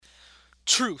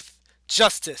truth,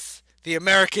 justice, the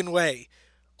American way,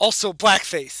 also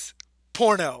blackface,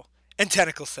 porno, and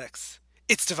tentacle sex.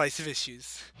 It's Divisive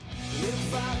Issues.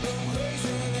 If I go crazy,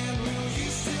 then will you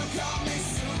still call me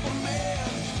Superman?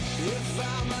 If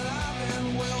I'm alive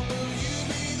and well, will you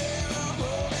be there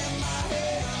holding my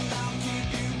hand? I'll keep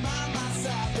you by my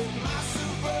side with my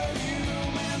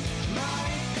superhuman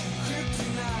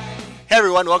kryptonite. Hey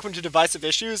everyone, welcome to Divisive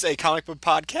Issues, a comic book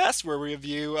podcast where we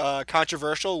review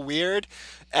controversial, weird,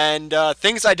 and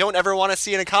things I don't ever want to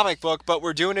see in a comic book, but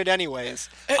we're doing it anyways.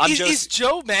 Is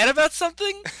Joe mad about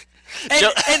something? And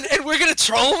we're going to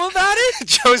troll him about it?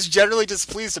 Joe's generally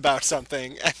displeased about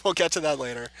something, and we'll get to that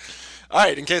later.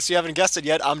 Alright, in case you haven't guessed it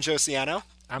yet, I'm Joe Ciano.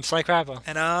 I'm Sly Crappo.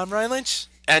 And I'm Ryan Lynch.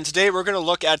 And today we're going to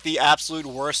look at the absolute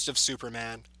worst of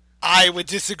Superman. I would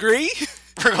disagree.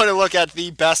 We're going to look at the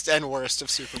best and worst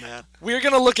of Superman. We're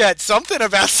going to look at something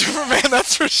about Superman,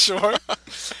 that's for sure.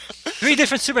 3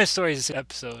 different Superman stories this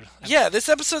episode. Yeah, this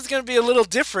episode's going to be a little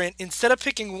different. Instead of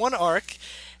picking one arc,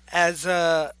 as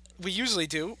we usually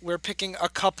do, we're picking a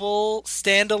couple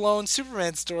standalone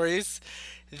Superman stories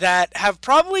that have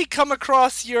probably come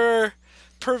across your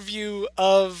purview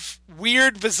of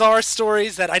weird, bizarre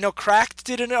stories that I know Cracked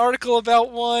did an article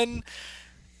about one,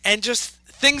 and just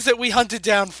things that we hunted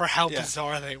down for how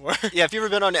bizarre they were. Yeah, if you've ever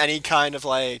been on any kind of,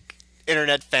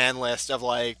 internet fan list of,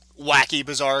 wacky,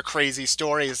 bizarre, crazy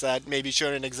stories that maybe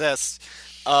shouldn't exist,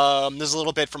 there's a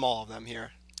little bit from all of them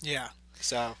here. Yeah.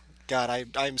 So,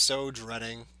 God, I'm so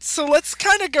dreading. So let's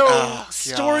kind of go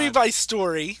story by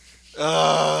story. So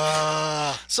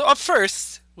up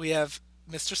first, we have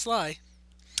Mr. Sly.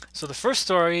 So the first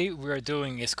story we're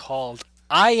doing is called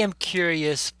I Am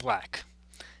Curious Black.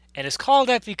 And it's called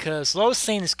that because Lois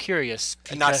Lane is curious.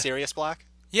 And not Sirius Black?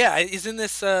 Yeah, isn't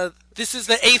this, this is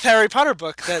the 8th Harry Potter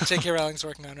book that J.K. Rowling's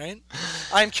working on, right?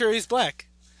 I'm Curious Black.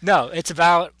 No, it's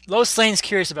about, Lois Lane's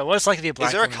curious about what it's like to be a black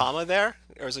Is there woman. a comma there?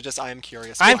 Or is it just I am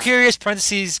curious Black? I'm curious,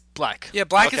 parentheses, black. Yeah,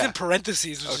 black is in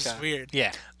parentheses, which is weird.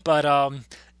 Yeah, but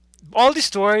all these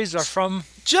stories are from...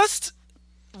 Just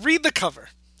read the cover.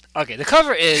 Okay, the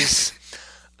cover is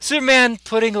Superman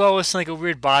putting Lois in a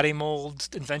weird body mold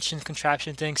invention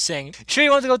contraption thing, saying, "Sure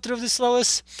you want to go through this,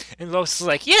 Lois?" And Lois is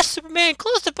like, "Yes, Superman,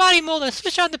 close the body mold and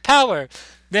switch on the power."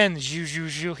 Then,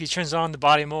 he turns on the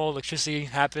body mold, electricity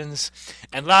happens,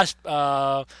 and last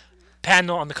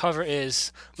panel on the cover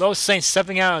is Lois Lane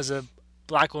stepping out as a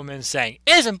black woman saying,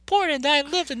 "It is important that I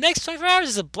live the next 24 hours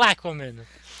as a black woman."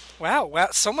 Wow,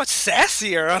 so much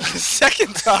sassier on the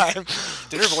second time.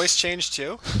 Did her voice change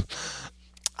too?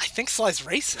 I think Sly's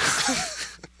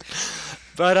racist.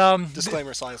 But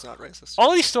Disclaimer, Sly is not racist.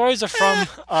 all these stories are from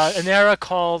an era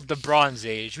called the Bronze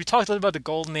Age. We talked a little about the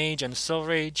Golden Age and the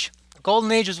Silver Age.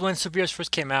 Golden Age was when superheroes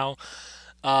first came out.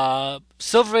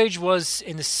 Silver Age was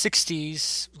in the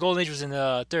 60s. Golden Age was in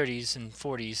the 30s and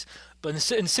 40s.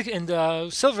 But in the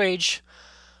Silver Age,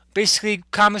 basically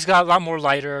comics got a lot more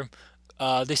lighter.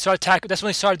 They started that's when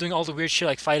they started doing all the weird shit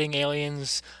like fighting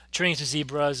aliens, turning into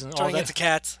zebras, and all that.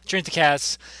 Turning into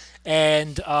cats.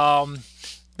 And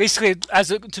basically,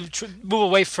 to move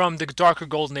away from the darker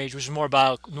Golden Age, which is more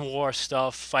about noir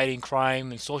stuff, fighting crime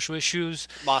and social issues.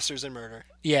 Monsters and murder.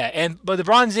 Yeah, but the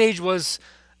Bronze Age was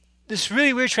this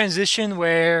really weird transition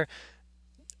where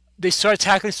they started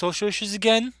tackling social issues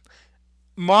again.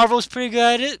 Marvel was pretty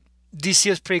good at it. DC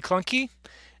was pretty clunky.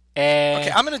 And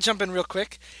okay, I'm going to jump in real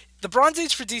quick. The Bronze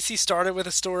Age for DC started with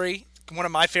a story, one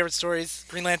of my favorite stories,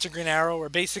 Green Lantern, Green Arrow, where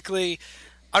basically,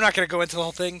 I'm not going to go into the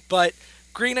whole thing, but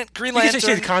Green Lantern... You can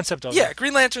say the concept of it. Yeah,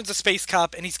 Green Lantern's a space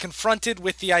cop, and he's confronted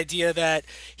with the idea that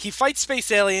he fights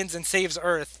space aliens and saves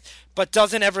Earth, but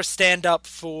doesn't ever stand up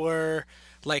for,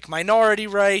 minority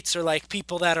rights or,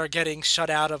 people that are getting shut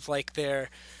out of,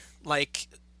 their,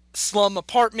 slum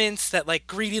apartments that,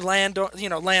 greedy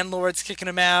landlords kicking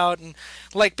them out, and,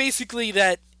 basically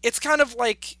that it's kind of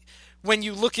like when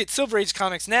you look at Silver Age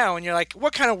comics now and you're like,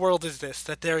 what kind of world is this?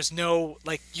 That there's no,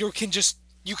 you could just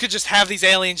have these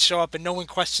aliens show up and no one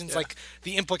questions,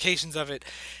 the implications of it.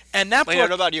 And that book... I don't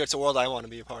know about you, it's a world I want to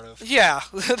be a part of. Yeah.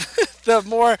 The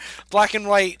more black and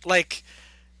white,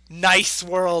 nice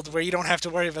world where you don't have to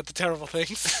worry about the terrible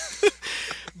things.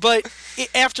 But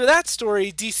after that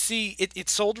story, DC, it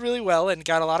sold really well and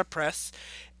got a lot of press.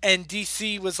 And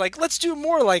DC was like, let's do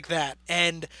more like that.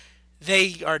 And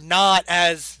they are not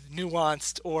as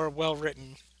nuanced or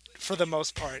well-written for the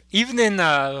most part. Even in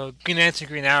Green Lantern,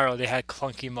 Green Arrow, they had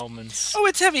clunky moments. Oh,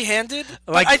 it's heavy-handed.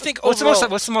 I think what's overall...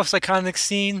 what's the most iconic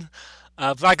scene?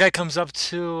 Black guy comes up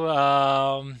to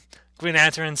Green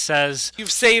Lantern says,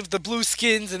 "You've saved the blue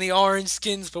skins and the orange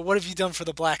skins, but what have you done for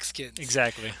the black skins?"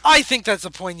 Exactly. I think that's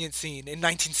a poignant scene in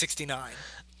 1969.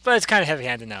 But it's kind of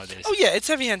heavy-handed nowadays. Oh yeah, it's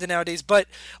heavy-handed nowadays. But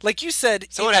like you said,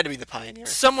 Someone had to be the pioneer.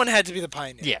 someone had to be the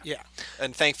pioneer. Yeah. Yeah.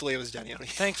 And thankfully it was Denny O'Neil.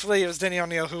 Thankfully, it was Denny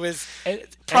O'Neil, who is And-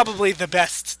 probably the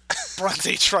best Bronze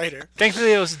Age writer.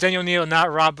 Thankfully, it was Daniel O'Neill,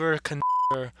 not Robert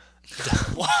Khaniger.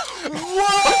 Whoa!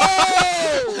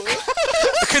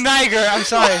 Khaniger, I'm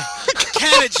sorry.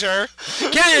 Khaniger.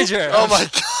 Khaniger. Oh my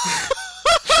god.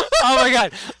 Oh my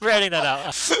god. We're editing that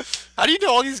out. How do you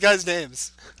know all these guys'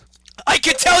 names? I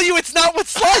can tell you it's not what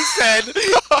Sly said.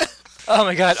 Oh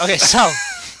my god. Okay, so.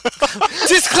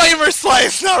 Disclaimer: Sly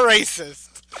is not racist.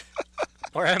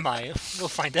 Or am I? We'll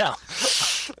find out.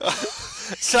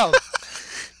 So,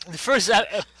 the first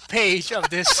page of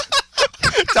this.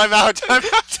 Time out.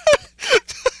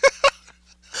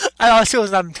 I also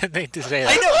was not intending to say I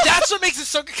that. know, that's what makes it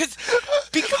so good,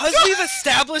 because we've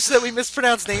established that we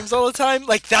mispronounce names all the time.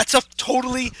 Like, that's a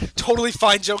totally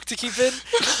fine joke to keep in.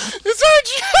 It's our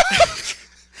joke.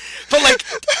 But like,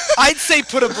 I'd say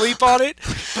put a bleep on it.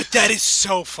 But that is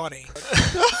so funny.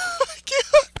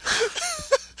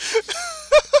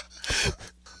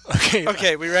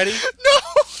 Okay, we ready? No.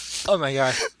 Oh my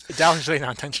god. That was really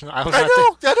not intentional. I was I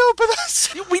not know, but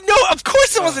that's... We know, of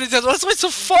course it wasn't intentional. That's why it's so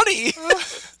funny.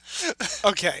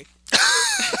 Okay.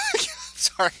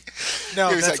 Sorry. No,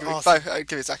 Give me a that's sec. awesome.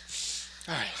 Give me a sec.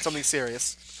 All right, something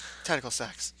serious. Tentacle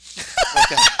sex.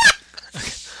 Okay.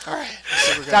 All right.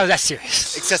 So we're That was good. that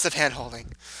serious. Excessive hand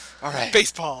holding. All right.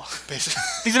 Baseball. Basic.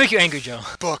 These will make you angry, Joe.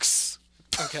 Books.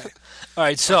 Okay.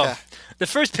 Alright, so, Okay. the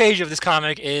first page of this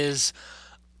comic is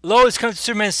Lois comes to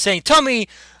Superman saying, "Tell me,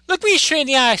 look me straight in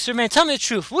the eye, Superman, tell me the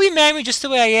truth. Will you marry me just the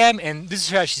way I am?" And this is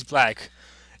how she's black.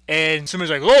 And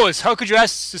Superman's like, "Lois, how could you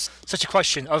ask such a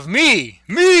question of me?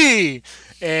 Me!"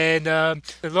 And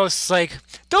Lois is like,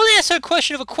 "Don't answer a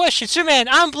question of a question. Superman,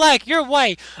 I'm black, you're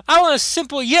white. I want a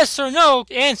simple yes or no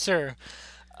answer.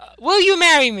 Will you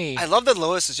marry me?" I love that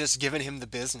Lois is just giving him the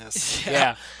business.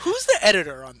 Yeah. Who's the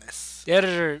editor on this? The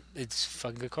editor, it's a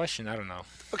fucking good question. I don't know.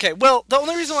 Okay, well, the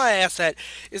only reason why I asked that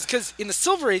is because in the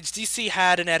Silver Age, DC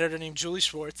had an editor named Julie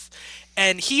Schwartz,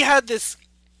 and he had this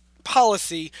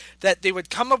policy that they would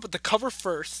come up with the cover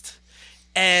first,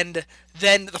 and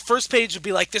then the first page would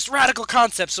be like this radical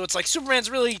concept, so it's like Superman's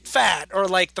really fat, or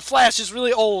like the Flash is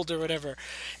really old, or whatever.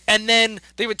 And then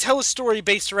they would tell a story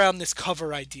based around this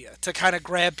cover idea to kind of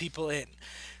grab people in.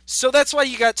 So that's why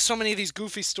you got so many of these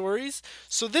goofy stories.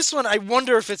 So this one, I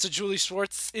wonder if it's a Julie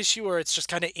Schwartz issue or it's just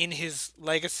kind of in his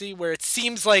legacy, where it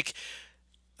seems like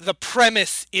the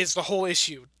premise is the whole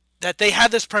issue. That they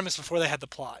had this premise before they had the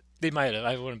plot. They might have.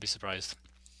 I wouldn't be surprised.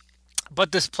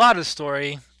 But this plot of the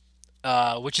story,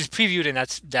 which is previewed in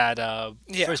that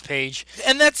Yeah. first page.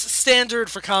 And that's standard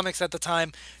for comics at the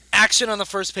time. Action on the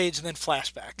first page and then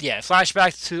flashback. Yeah,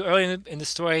 flashback to early in the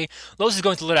story. Lois is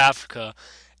going to Little Africa,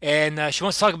 and she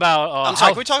wants to talk about I'm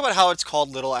sorry, can we talk about how it's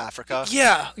called Little Africa?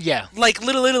 Yeah. Yeah. Like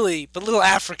Little Italy, but Little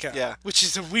Africa. Yeah. Which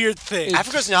is a weird thing.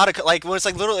 Africa's not a... Like, when it's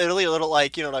like Little Italy or Little,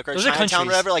 like, you know, like, or Those are Chinatown or countries.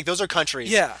 whatever, like, those are countries.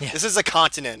 Yeah. Yeah. This is a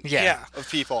continent Yeah. of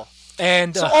people.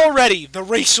 And So already the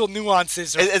racial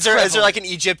nuances are Is there prevalent. like an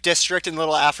Egypt district in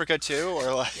Little Africa, too?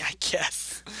 Or like... I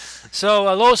guess.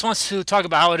 so Lois wants to talk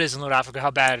about how it is in Little Africa, how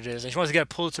bad it is, and she wants to get a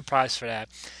Pulitzer Prize for that.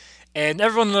 And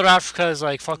everyone in Little Africa is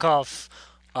like, "Fuck off,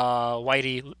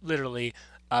 Whitey," literally,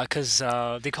 because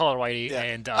they call her Whitey. Yeah.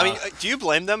 And I mean, do you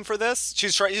blame them for this?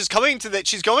 She's going to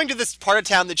this part of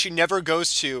town that she never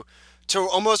goes to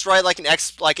almost write like an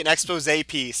expose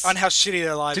piece. On how shitty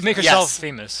their lives to make are. herself Yes.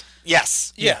 famous.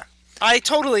 Yes. Yeah. I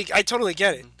totally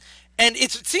get it. And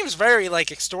it seems very, like,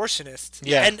 extortionist.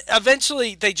 Yeah. And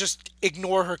eventually they just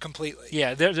ignore her completely.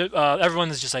 Yeah,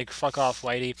 everyone is just like, "Fuck off,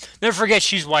 Whitey." Never forget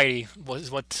she's Whitey, was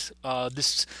what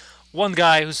this one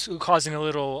guy who's causing a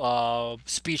little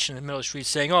speech in the middle of the street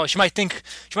saying, "Oh, she might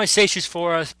say she's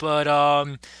for us, but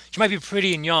she might be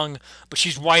pretty and young, but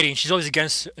she's Whitey and she's always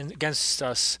against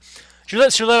us. She'll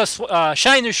let us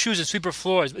shine their shoes and sweep her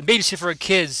floors and babysit for her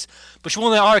kids, but she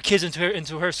won't let our kids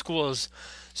into her schools.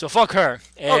 So fuck her."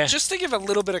 Oh, just to give a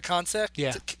little bit of context,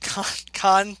 Yeah.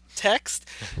 context,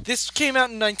 this came out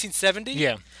in 1970.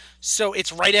 Yeah. So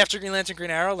it's right after Green Lantern,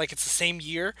 Green Arrow, like it's the same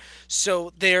year.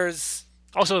 So there's...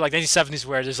 Also, like 1970s,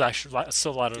 where there's actually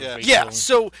still a lot of Yeah. racial- Yeah,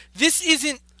 so this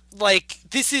isn't, like,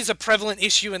 this is a prevalent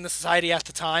issue in the society at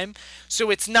the time. So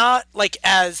it's not, like,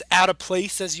 as out of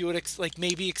place as you would,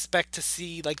 maybe expect to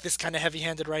see, like, this kind of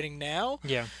heavy-handed writing now.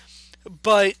 Yeah.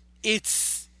 But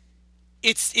it's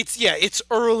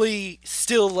early,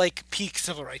 still, like, peak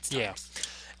civil rights times. Yeah.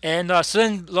 And so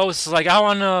then Lois is like,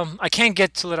 I can't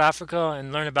get to Little Africa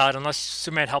and learn about it unless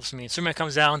Superman helps me. Superman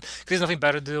comes down because there's nothing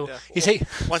better to do. Yeah. He's hey,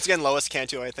 Once again, Lois can't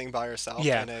do anything by herself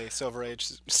Yeah. in a Silver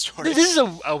Age story. this is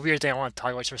a weird thing I want to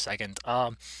talk about just for a second.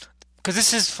 Because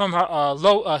this is from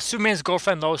her Superman's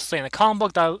girlfriend Lois Lane, a comic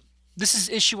book that this is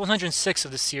issue 106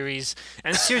 of the series,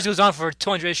 and the series goes on for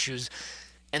 200 issues.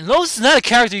 And Lois is not a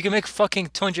character you can make fucking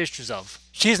 200 issues of.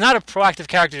 She is not a proactive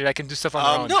character that can do stuff on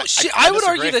her own. No, I I would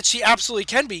disagree. argue that she absolutely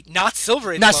can be. Not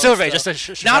Silver Age. Not Lois, Silver Age, though.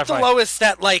 just to not the clarify. Lois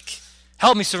that like.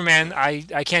 Help me, Superman. I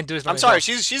can't do this. by I'm sorry,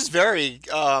 myself. she's very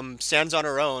stands on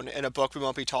her own in a book we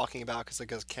won't be talking about because it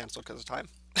gets canceled because of time.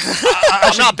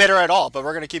 I'm not bitter at all, but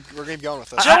we're gonna keep going with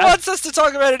this. Joe wants us to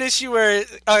talk about an issue where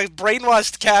a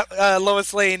brainwashed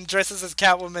Lois Lane dresses as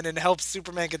Catwoman and helps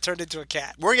Superman get turned into a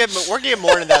cat. We're getting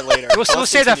more into that later. We'll Let's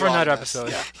save that for continue on another this.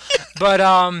 episode.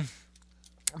 Yeah.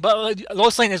 But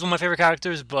Lois Lane is one of my favorite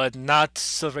characters, but not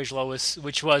Silver Age Lois,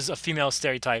 which was a female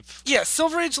stereotype. Yeah,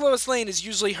 Silver Age Lois Lane is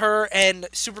usually her and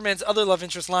Superman's other love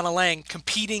interest, Lana Lang,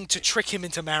 competing to trick him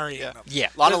into marrying them. Yeah.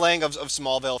 Lana Lang of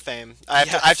Smallville fame. I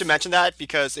have to mention that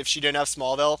because if she didn't have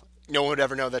Smallville, no one would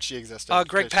ever know that she existed.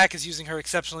 Greg Pak is using her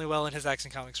exceptionally well in his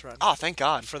Action Comics run. Oh, thank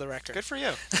God. For the record. Good for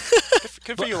you.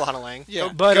 Good for you, Lana Lang. Yeah.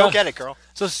 Go get it, girl.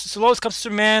 So Lois comes to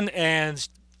Superman and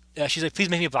she's like, please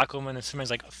make me a black woman. And Superman's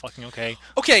like, fucking okay.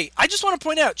 Okay, I just want to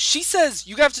point out, she says,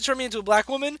 you have to turn me into a black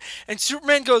woman, and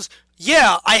Superman goes,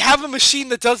 yeah, I have a machine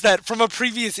that does that from a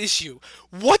previous issue.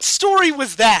 What story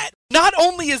was that? Not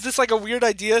only is this like a weird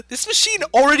idea, this machine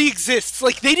already exists.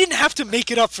 Like, they didn't have to make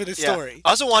it up for this story. I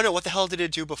also wonder what the hell did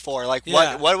it do before? Like,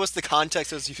 Yeah. what was the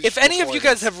context it was used If any of before you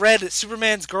guys this? have read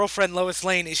Superman's girlfriend Lois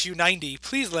Lane issue 90,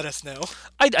 please let us know.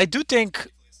 I do think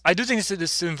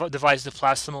this device is the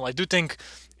plastimal. I do think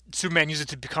Superman used it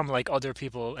to become like other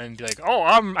people and be like, oh,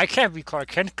 I can't be Clark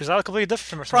Kent because I'm completely different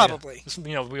from her. Probably. Those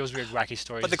weird wacky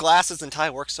stories. But the glasses and tie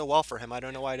work so well for him. I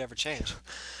don't know why it'd ever change.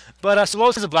 But so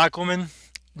Lois is a black woman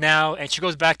now, and she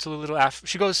goes back to Little Africa.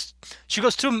 She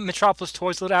goes to Metropolis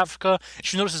towards Little Africa. And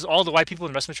she notices all the white people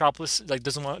in the rest of Metropolis like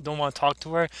don't want to talk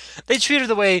to her. They treat her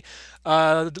the way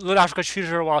Little Africa treated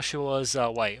her while she was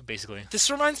white, basically. This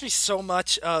reminds me so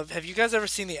much of, have you guys ever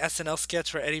seen the SNL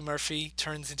sketch where Eddie Murphy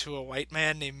turns into a white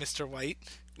man named Mr. White?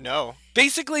 No.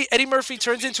 Basically, Eddie Murphy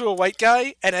turns into a white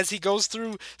guy, and as he goes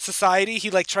through society,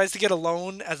 he like tries to get a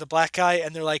loan as a black guy,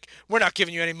 and they're like, "We're not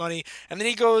giving you any money." And then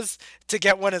he goes to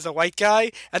get one as a white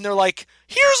guy, and they're like,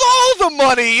 "Here's all the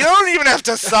money. You don't even have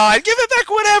to sign. Give it back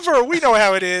whenever. We know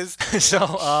how it is." So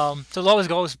Lois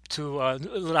goes to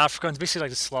Little Africa, and it's basically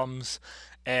like the slums,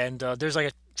 and there's like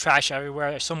a trash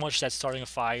everywhere, so much that's starting a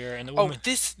fire, and the woman. Oh,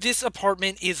 this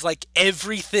apartment is like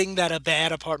everything that a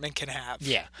bad apartment can have.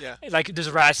 Yeah. Yeah. Like there's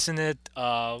rats in it.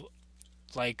 The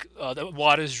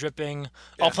water's dripping.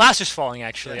 Oh, plaster's falling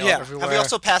actually. Yeah. Everywhere. Have we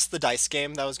also passed the dice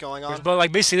game that was going on? But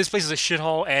like basically, this place is a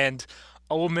shithole, and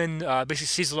a woman basically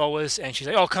sees Lois, and she's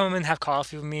like, "Oh, come in and have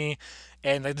coffee with me."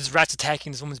 And like there's rats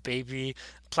attacking this woman's baby,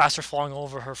 plaster falling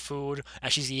over her food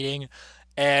as she's eating,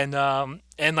 and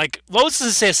like Lois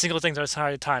doesn't say a single thing the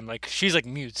entire time. Like she's like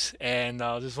mute, and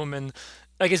this woman,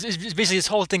 like it's basically this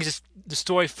whole thing is just the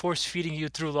story force feeding you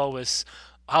through Lois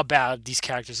how bad these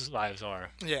characters' lives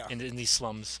are. Yeah. In these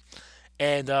slums,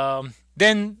 and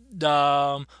then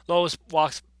Lois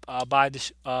walks by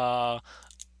this a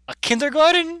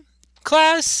kindergarten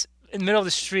class in the middle of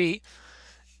the street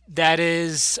that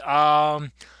is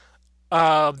the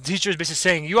teacher is basically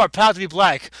saying, "You are proud to be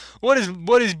black. What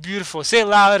is beautiful? Say it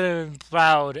loud and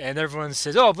proud." And everyone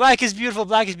says, "Oh, black is beautiful,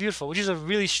 black is beautiful," which is a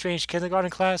really strange kindergarten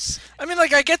class. I mean,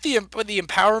 like, I get the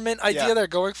empowerment idea Yeah. they're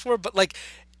going for, but like,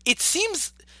 it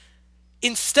seems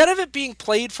instead of it being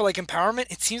played for like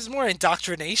empowerment, it seems more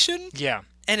indoctrination. Yeah.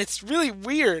 And it's really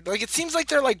weird. Like, it seems like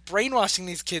they're like brainwashing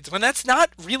these kids when that's not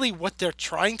really what they're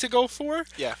trying to go for.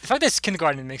 Yeah. The fact that it's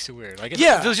kindergarten makes it weird. Like,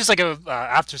 Yeah. if it was just like a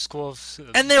after school.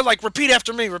 And they're like, repeat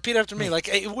after me, repeat after me. Like,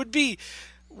 it would be.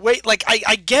 Wait, like,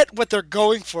 I get what they're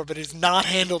going for, but it's not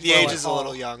handled The well age at is a all.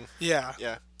 little young. Yeah.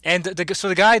 Yeah. And so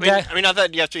the guy that I mean, not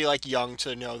that you have to be like young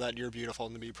to know that you're beautiful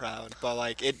and to be proud, but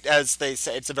like it, as they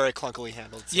say, it's a very clunkily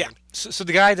handled scene. Yeah. so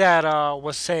the guy that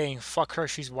was saying "fuck her,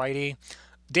 she's whitey,"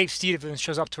 Dave Stevens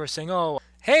shows up to her saying, "Oh,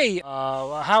 hey,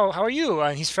 how are you?"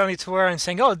 And he's friendly to her and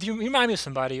saying, "Oh, do you remind me of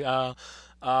somebody?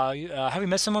 Have you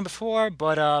met someone before?"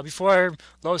 But before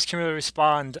Lois can really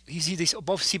respond, they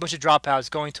both see a bunch of dropouts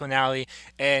going to an alley,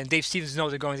 and Dave Stevens knows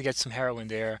they're going to get some heroin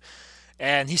there.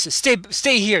 And he says,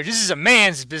 "Stay here. This is a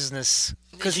man's business."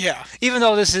 Because Yeah. even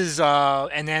though this is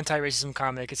an anti-racism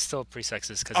comic, it's still pretty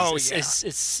sexist. Because Oh,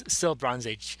 it's still Bronze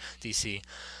Age DC.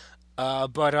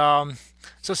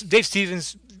 So Dave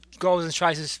Stevens goes and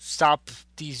tries to stop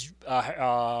these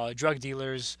drug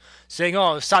dealers, saying,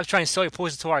 "Oh, stop trying to sell your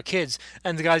poison to our kids,"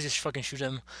 and the guys just fucking shoot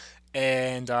him,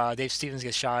 and Dave Stevens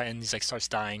gets shot and he's like starts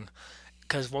dying.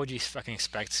 Because what would you fucking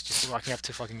expect? Just walking up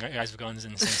to fucking guys with guns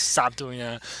and saying, "Stop doing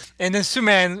that." And then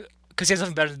Superman, because he has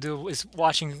nothing better to do, is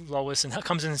watching Lois and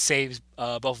comes in and saves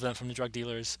both of them from the drug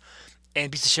dealers, and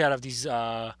beats the shit out of these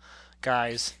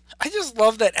guys. I just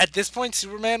love that at this point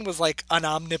Superman was like an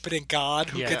omnipotent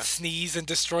god who Yeah. could sneeze and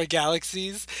destroy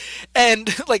galaxies.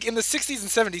 And like in the 60s and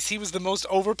 70s he was the most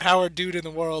overpowered dude in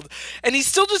the world. And he's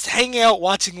still just hanging out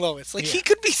watching Lois. Like he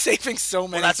could be saving so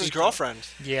many Well, that's his people. girlfriend.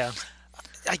 Yeah.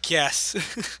 I guess.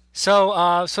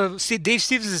 So see, Dave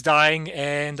Stevens is dying,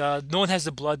 and no one has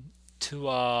the blood to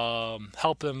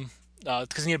help him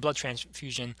because he needed a blood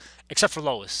transfusion, except for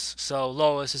Lois. So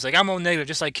Lois is like, "I'm O negative,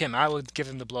 just like him. I would give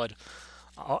him the blood."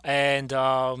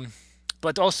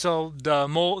 But also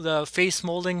the face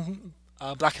molding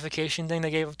blackification thing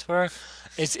they gave up to her,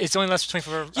 it's only lasts for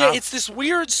 24 hours. Yeah, it's this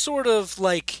weird sort of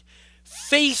like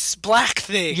face black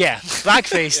thing. Yeah,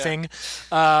 blackface thing.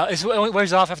 It only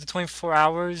wears off after 24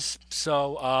 hours.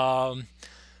 So,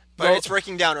 But it's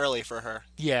breaking down early for her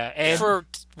yeah, and For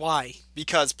why?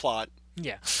 because plot.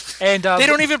 yeah, and They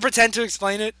don't even pretend to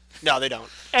explain it. No, they don't.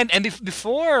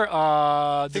 before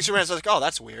I think Superman's like, oh,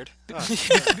 that's weird. Oh.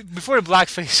 before the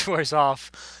blackface wears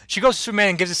off, she goes to Superman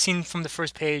and gives a scene from the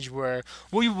first page where,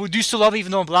 would you still love me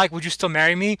even though I'm black? Would you still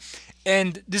marry me?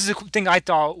 And this is the thing I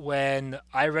thought when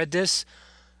I read this.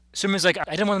 Superman's like,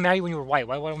 I didn't want to marry you when you were white.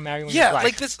 Why would I marry you when you were Yeah, black?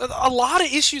 like this. A lot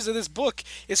of issues of this book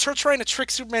is her trying to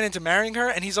trick Superman into marrying her,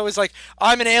 and he's always like,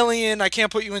 "I'm an alien. I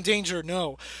can't put you in danger."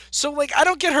 No. So like, I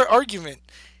don't get her argument.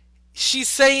 She's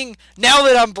saying, "Now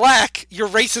that I'm black, you're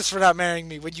racist for not marrying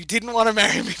me when you didn't want to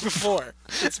marry me before."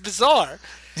 It's bizarre.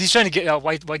 He's trying to get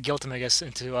white guilt him, I guess,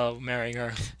 into marrying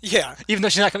her. Yeah. Even though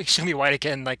she's not gonna be white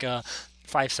again in like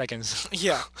 5 seconds.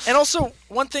 Yeah. And also,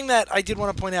 one thing that I did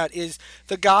want to point out is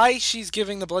the guy she's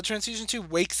giving the blood transfusion to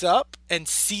wakes up and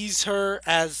sees her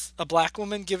as a black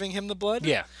woman giving him the blood.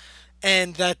 Yeah.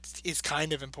 And that is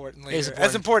kind of important later. Is important.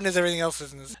 As important as everything else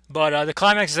is in this. But the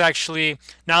climax is actually,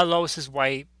 now Lois is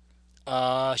white.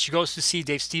 She goes to see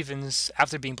Dave Stevens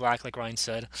after being black, like Ryan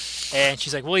said. And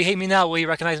she's like, will you hate me now? Will you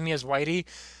recognize me as Whitey?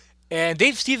 And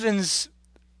Dave Stevens...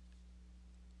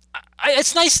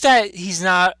 it's nice that he's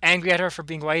not angry at her for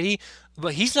being Whitey,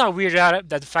 but he's not weirded out at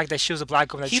the fact that she was a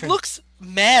black woman. He looks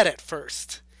mad at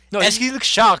first. No, and he looks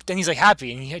shocked, and he's like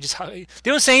happy, and they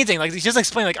don't say anything. Like, he doesn't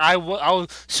explain, like, I'll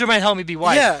Superman help me be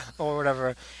white, Yeah. or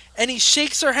whatever. And he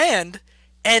shakes her hand,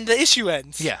 and the issue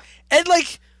ends. Yeah. And,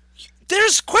 like,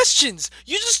 there's questions.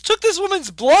 You just took this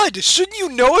woman's blood. Shouldn't you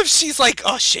know if she's, like,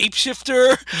 a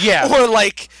shapeshifter? Yeah. Or,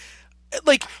 like,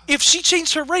 if she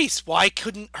changed her race, why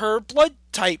couldn't her blood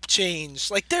type change?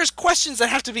 Like, there's questions that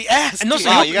have to be asked. And those-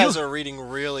 Wow, you- you guys are reading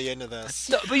really into this.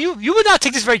 No, but you would not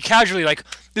take this very casually. Like,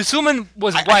 this woman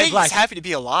was I white, think black. he's happy to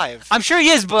be alive. I'm sure he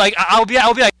is, but like, I'll be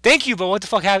like, thank you, but what the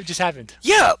fuck just happened?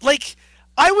 Yeah, like,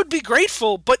 I would be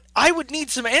grateful, but I would need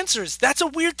some answers. That's a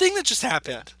weird thing that just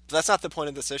happened. But that's not the point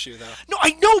of this issue, though. No,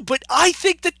 I know, but I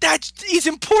think that is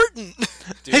important.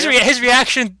 Do His you? his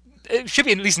reaction should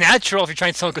be at least natural if you're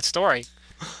trying to tell a good story.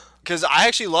 Because I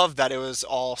actually love that it was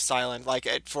all silent. Like,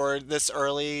 for this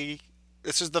early...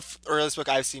 This is the earliest book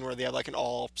I've seen where they have, like, an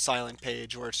all-silent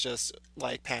page where it's just,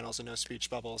 like, panels and no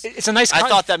speech bubbles. It's a nice. I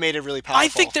thought that made it really powerful. I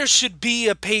think there should be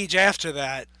a page after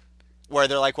that. Where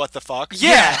they're like, what the fuck?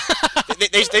 Yeah.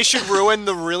 They should ruin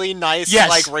the really nice, Yes.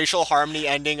 like, racial harmony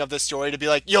ending of the story to be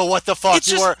like, yo, what the fuck? It's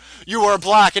just- You were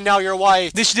black and now you're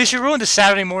white. They should ruin the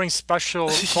Saturday morning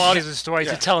special qualities of the story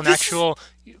to tell an This- actual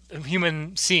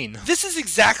human scene. This is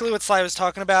exactly what Sly was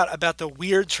talking about the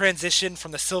weird transition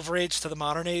from the Silver Age to the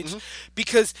Modern Age.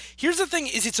 Because here's the thing,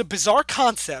 is it's a bizarre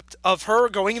concept of her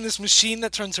going in this machine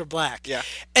that turns her black. Yeah.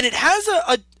 And it has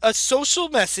a social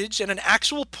message and an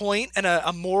actual point and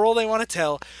a moral they want to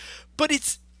tell. But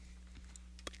it's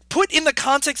put in the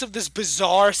context of this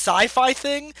bizarre sci-fi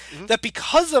thing that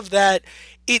because of that,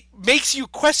 it makes you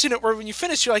question it where when you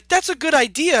finish, you're like, that's a good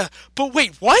idea, but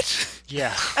wait, what?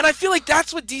 Yeah. And I feel like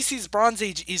that's what DC's Bronze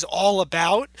Age is all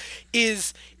about,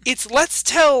 is it's let's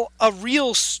tell a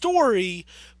real story,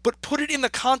 but put it in the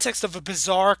context of a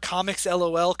bizarre comics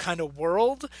LOL kind of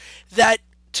world that,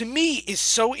 to me, is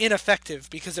so ineffective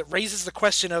because it raises the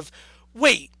question of,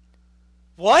 wait,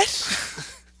 what?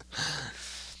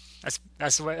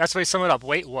 That's the way you sum it up.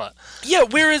 Wait, what? Yeah,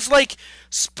 whereas, like,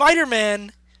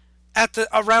 Spider-Man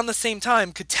around the same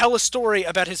time could tell a story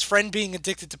about his friend being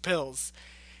addicted to pills.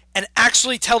 and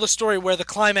actually tell the story where the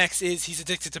climax is he's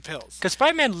addicted to pills. Because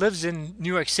Spider-Man lives in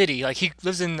New York City. Like, he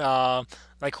lives in,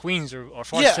 like, Queens or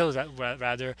Forest Hills,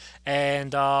 rather.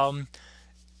 And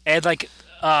like,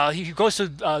 he goes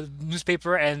to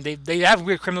newspaper, and they have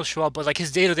weird criminals show up, but like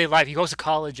his day-to-day life, he goes to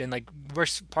college and like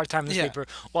works part-time newspaper,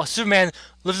 while Superman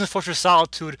lives in the Fortress of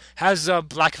Solitude, has a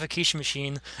blackification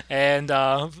machine, and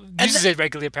uses it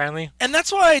regularly, apparently. And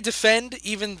that's why I defend,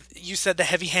 even you said, the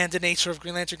heavy-handed nature of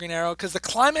Green Lantern, Green Arrow, because the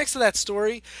climax of that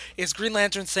story is Green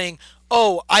Lantern saying,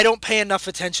 oh, I don't pay enough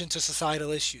attention to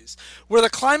societal issues. Where the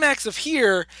climax of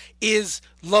here is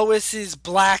Lois's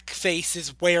black face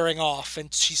is wearing off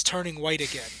and she's turning white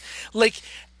again. Like,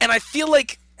 and I feel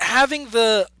like having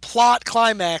the plot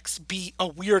climax be a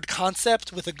weird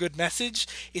concept with a good message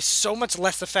is so much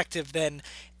less effective than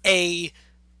a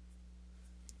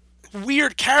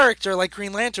weird character like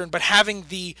Green Lantern, but having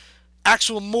the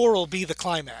actual moral be the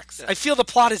climax. Yeah. I feel the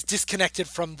plot is disconnected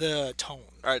from the tone.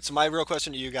 All right, so my real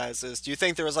question to you guys is, do you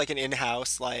think there was like an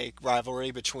in-house like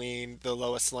rivalry between the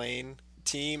Lois Lane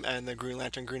team and the Green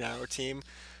Lantern Green Arrow team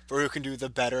for who can do the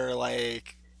better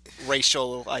like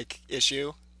racial like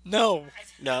issue? No.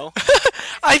 No?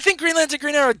 I think Green Lantern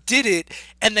Green Arrow did it,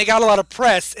 and they got a lot of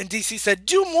press, and DC said,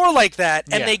 do more like that,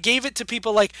 and they gave it to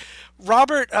people like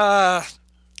Robert,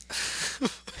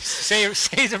 say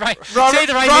the right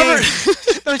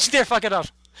name. Don't you dare fuck it up.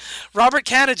 Robert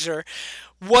Khaniger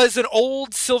was an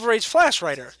old Silver Age Flash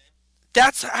writer.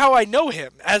 That's how I know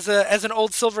him, as an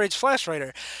old Silver Age Flash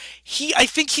writer. I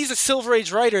think he's a Silver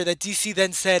Age writer that DC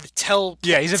then said tell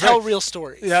real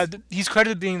stories. Yeah, he's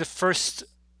credited being the first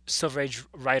Silver Age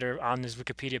writer on his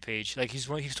Wikipedia page. Like he's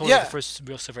told the first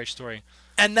real Silver Age story.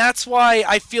 And that's why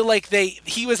I feel like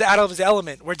he was out of his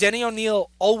element, where Denny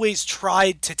O'Neil always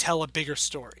tried to tell a bigger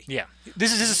story. Yeah.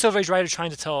 This is a Silver Age writer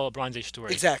trying to tell a Bronze Age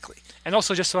story. Exactly. And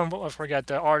also, just so I forget,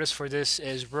 the artist for this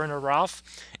is Werner Roth,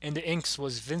 and the inks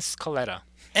was Vince Coletta.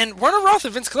 And Werner Roth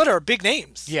and Vince Coletta are big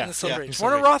names in the Silver Age.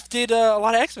 Werner Roth did a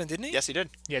lot of X-Men, didn't he? Yes, he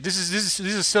did. Yeah, this is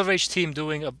a Silver Age team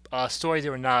doing a story they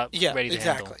were not ready to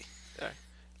handle.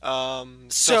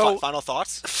 So final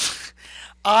thoughts?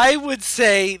 I would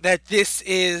say that this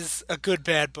is a good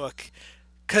bad book,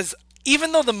 because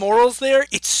even though the moral's there,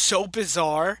 it's so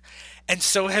bizarre and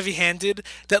so heavy-handed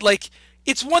that like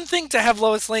it's one thing to have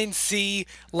Lois Lane see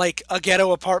like a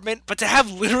ghetto apartment, but to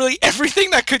have literally everything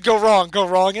that could go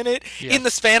wrong in it in the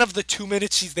span of the 2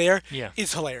 minutes she's there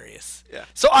is hilarious. Yeah.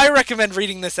 So I recommend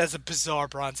reading this as a bizarre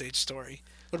Bronze Age story.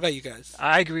 What about you guys?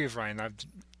 I agree with Ryan.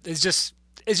 It's just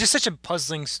such a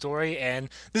puzzling story, and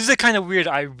this is the kind of weird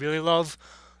I really love.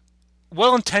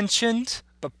 Well-intentioned,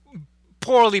 but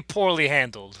poorly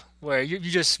handled, where you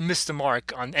just miss the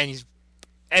mark on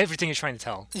everything you're trying to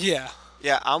tell. Yeah.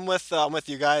 Yeah, I'm with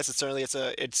you guys.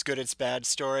 It's good, it's bad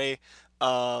story.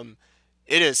 It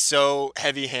is so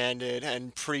heavy-handed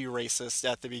and pretty racist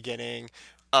at the beginning.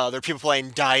 There are people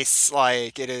playing dice,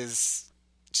 like it is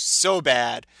so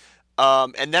bad.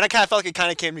 And then I kind of felt like it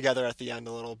kind of came together at the end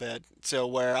a little bit, to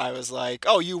where I was like,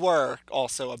 oh, you were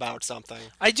also about something.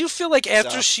 I do feel like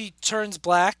after she turns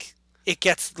black, it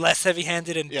gets less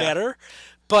heavy-handed and better,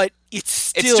 but it's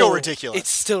still ridiculous. It's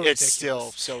still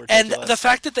so ridiculous. And the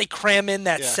fact that they cram in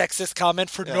that sexist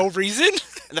comment for no reason.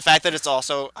 And the fact that it's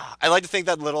also, I like to think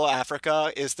that Little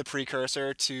Africa is the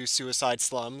precursor to Suicide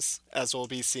Slums, as we'll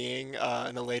be seeing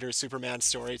in a later Superman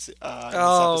story in this episode.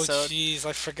 Oh, jeez,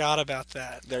 I forgot about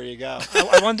that. There you go.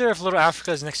 I wonder if Little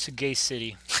Africa is next to Gay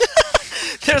City.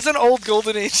 There's an old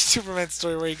Golden Age Superman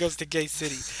story where he goes to Gay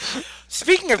City.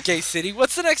 Speaking of Gay City,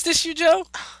 what's the next issue, Joe?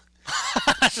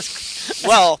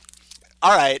 Well,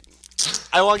 all right.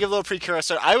 I want to give a little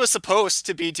precursor. I was supposed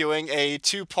to be doing a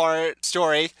 2-part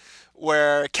story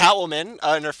where Catwoman,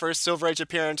 in her first Silver Age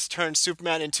appearance, turns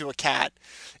Superman into a cat.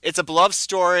 It's a beloved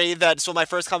story. That's one of my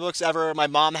first comic books ever. My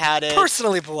mom had it.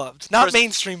 Personally beloved, not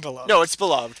mainstream beloved. No, it's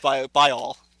beloved by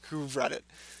all who've read it,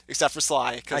 except for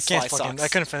Sly, because Sly sucks. I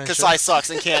couldn't finish it. Because Sly sucks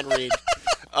and can't read.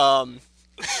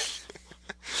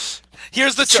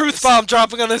 Here's the truth bomb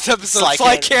dropping on this episode.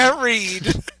 Sly can't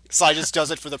read. Sly just does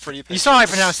it for the pretty picture. You saw how I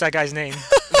pronounced that guy's name.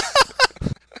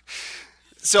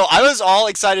 So I was all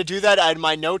excited to do that. I had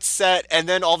my notes set, and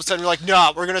then all of a sudden we're like,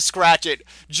 nah, we're going to scratch it.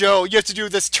 Joe, you have to do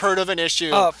this turd of an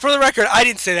issue. For the record, I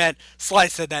didn't say that. Sly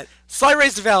said that. Sly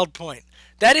raised a valid point.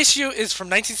 That issue is from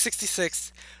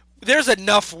 1966. There's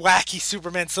enough wacky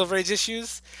Superman Silver Age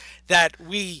issues that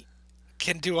we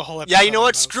can do a whole episode. Yeah, you know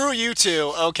what? Screw you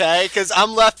two, okay? Because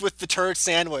I'm left with the turd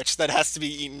sandwich that has to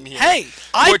be eaten here. Hey,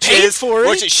 I paid for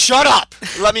it. Shut up!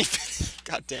 Let me...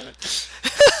 God damn it.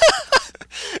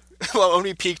 Well, when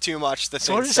we peak too much, the So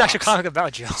thing what is this stops. actual comic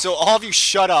about, Joe? So all of you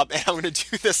shut up, and I'm going to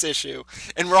do this issue,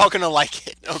 and we're all going to like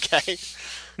it, okay?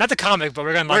 Not the comic, but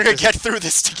we're gonna. We're like going to this. get through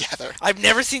this together. I've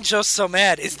never seen Joe so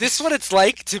mad. Is this what it's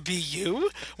like to be you,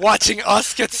 watching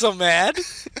us get so mad?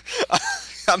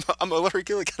 I'm already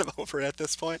kind of over it at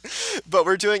this point. But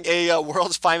we're doing a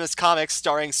World's Finest Comics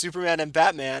starring Superman and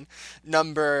Batman,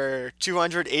 number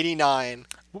 289.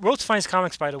 World's Finest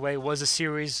Comics, by the way, was a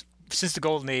series since the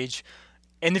Golden Age.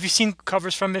 And if you've seen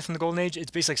covers from it from the Golden Age,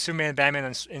 it's basically like Superman and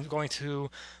Batman and going to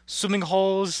swimming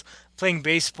holes, playing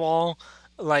baseball,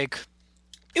 like.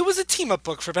 It was a team-up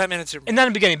book for Batman and Superman. And not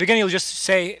in the beginning. Beginning, it would just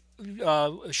say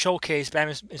showcase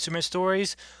Batman and Superman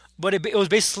stories, but it was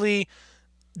basically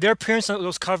their appearance on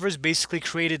those covers basically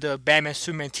created the Batman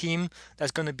Superman team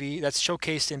that's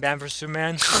showcased in Batman vs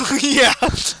Superman. Yeah.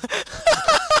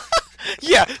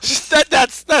 Yeah,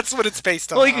 that's what it's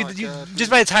based on. Well, just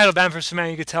by the title Batman vs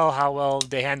Superman, you could tell how well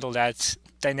they handled that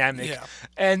dynamic. Yeah.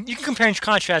 And you can compare and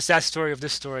contrast that story of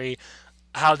this story,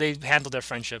 how they handled their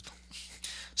friendship.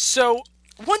 So,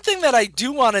 one thing that I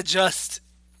do want to just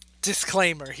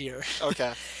disclaimer here.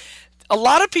 Okay. A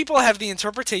lot of people have the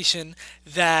interpretation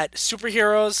that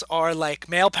superheroes are like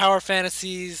male power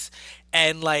fantasies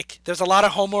and like there's a lot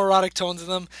of homoerotic tones in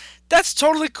them. That's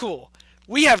totally cool.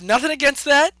 We have nothing against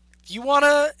that. You want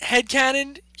to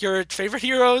headcanon your favorite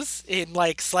heroes in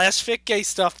like /fic gay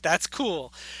stuff, that's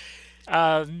cool.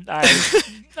 I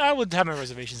would have my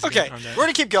reservations. Okay. On that. We're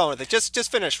going to keep going with it.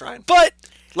 Just finish, Ryan. But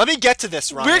Let me get to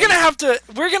this, Ryan.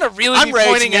 we're gonna really I'm be ready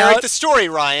to pointing narrate out the story,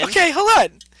 Ryan. Okay, hold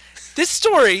on. This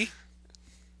story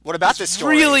What about this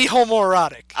story? really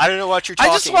homoerotic. I don't know what you're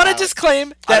talking I just want to about. disclaim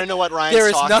that I don't know what Ryan's there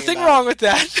is talking nothing about. wrong with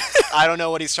that. I don't know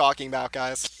what he's talking about,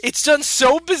 guys. It's done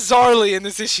so bizarrely in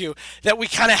this issue that we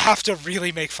kind of have to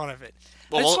really make fun of it.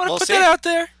 Well, I just want to we'll put see. that out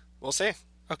there. We'll see.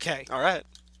 Okay. All right.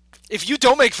 If you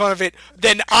don't make fun of it,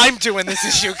 then I'm doing this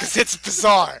issue because it's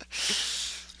bizarre.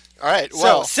 All right. So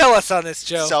Well, sell us on this,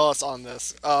 Joe. sell us on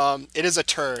this. It is a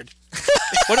turd.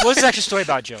 What's this actual story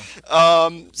about, Joe?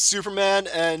 Superman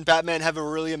and Batman have a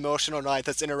really emotional night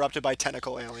that's interrupted by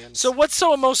tentacle aliens. So what's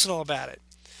so emotional about it?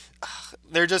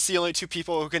 They're just the only two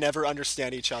people who can ever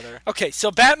understand each other. Okay,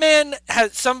 so Batman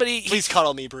has somebody. Please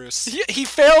cuddle me, Bruce. He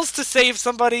fails to save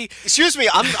somebody. Excuse me,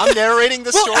 I'm narrating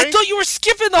the Well, story. I thought you were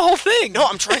skipping the whole thing. No,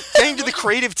 I'm getting to the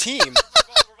creative team.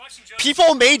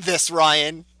 People made this,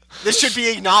 Ryan. This should be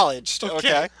acknowledged.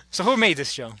 Okay. So who made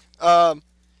this, Joe?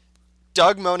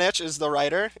 Doug Moench is the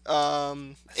writer.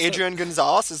 Adrian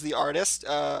Gonzales is the artist.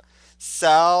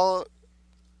 Sal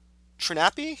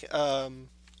Trinapi.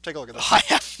 Take a look at this. I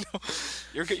have no.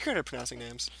 You're good at pronouncing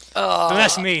names. Don't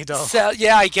ask me, though.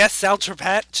 Yeah, I guess Sal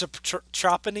Trapani.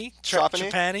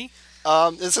 Trapani?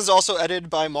 This is also edited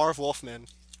by Marv Wolfman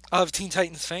Of Teen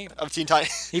Titans fame. of Teen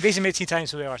Titans. He basically made Teen Titans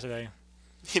who they are today.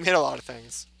 He made a lot of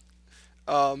things.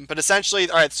 But essentially,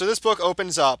 all right. So this book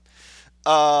opens up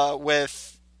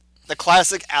with the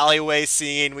classic alleyway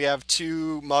scene. We have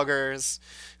two muggers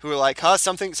who are like,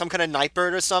 some kind of night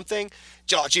bird or something.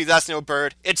 Oh, gee, that's no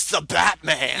bird. It's the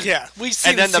Batman. Yeah, we've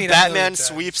seen. And then this the scene a million Batman times.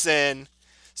 sweeps in,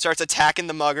 starts attacking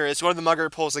the muggers. One of the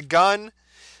muggers pulls a gun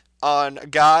on a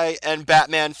guy, and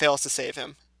Batman fails to save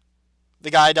him. The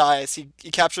guy dies. He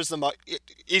captures the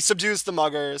he subdues the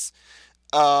muggers.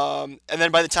 And then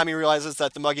by the time he realizes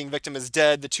that the mugging victim is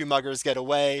dead, the two muggers get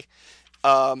away,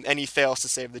 and he fails to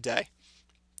save the day.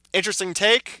 Interesting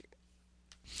take.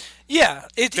 Yeah,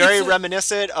 Very it's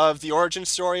reminiscent of the origin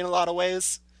story in a lot of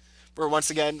ways. Where once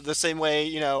again, the same way,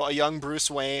 a young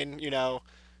Bruce Wayne,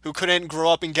 who couldn't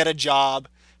grow up and get a job,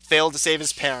 failed to save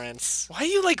his parents. Why are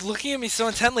you like looking at me so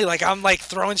intently, like I'm like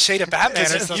throwing shade at Batman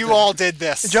or something? You all did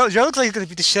this. Joe looks like he's gonna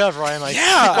beat the shit out of Ryan. Like,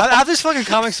 Yeah. I have this fucking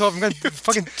comic, so I'm gonna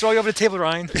fucking throw you over the table,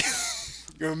 Ryan.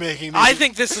 You're making me. I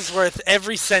think this is worth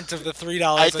every cent of the $3.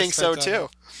 I think so spent on too.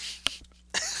 it.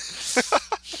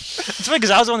 It's funny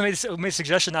because I was the one who made a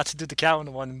suggestion not to do the Catwoman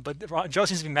one, but Joe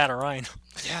seems to be mad at Ryan.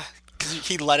 Yeah,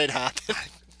 He let it happen.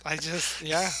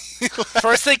 yeah.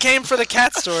 First they came for the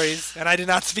cat stories, and I did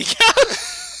not speak out.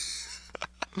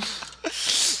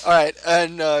 All right,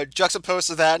 and juxtaposed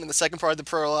to that, in the second part of the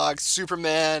prologue,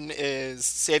 Superman is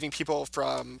saving people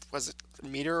from, was it a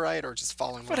meteorite or just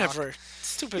falling rock? Whatever.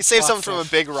 Stupid. He saves plot someone from a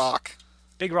stuff. big rock.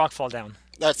 Big rock fall down.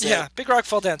 That's Yeah, it. big rock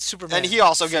fall down. Superman. And he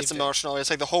also gets saved it. emotional. It's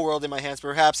like the whole world in my hands, but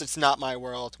perhaps it's not my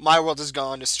world. My world is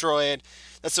gone, destroyed.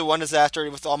 That's the one disaster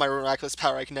with all my miraculous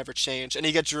power I can never change. And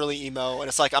he gets really emo, and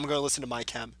it's like, I'm going to listen to my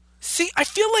chem. See, I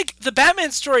feel like the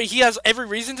Batman story, he has every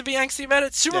reason to be angsty about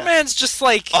it. Superman's just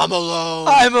like, I'm alone.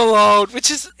 I'm alone, which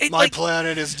is My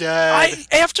planet is dead.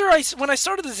 When I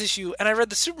started this issue and I read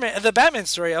the Batman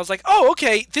story, I was like, oh,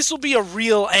 okay, this will be a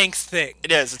real angst thing.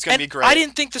 It is. It's gonna be great. I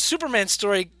didn't think the Superman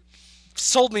story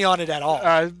sold me on it at all.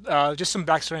 Just some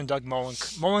backstory on Doug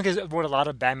Moench. Moench has wrote a lot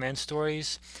of Batman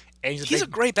stories. And he's a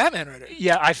great Batman writer.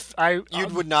 Yeah, You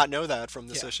would not know that from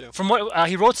this issue. From what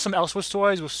he wrote some Elseworld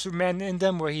stories with Superman in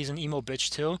them, where he's an emo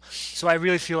bitch too. So I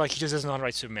really feel like he just doesn't know how to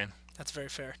write Superman. That's very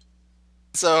fair.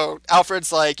 So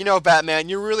Alfred's like, Batman,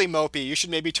 you're really mopey. You should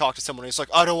maybe talk to someone. He's like,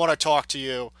 I don't want to talk to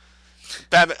you.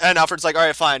 Batman, and Alfred's like, all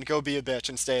right, fine, go be a bitch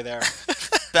and stay there.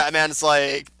 Batman's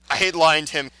like, I hate lying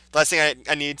to him. The last thing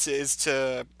I need is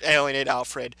to alienate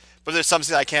Alfred. But there's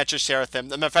something I can't just share with him.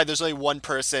 As a matter of fact, there's only one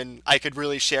person I could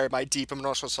really share my deep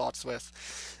emotional thoughts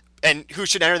with. And who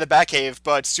should enter the Batcave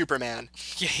but Superman?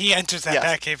 Yeah, he enters that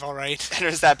Batcave, all right.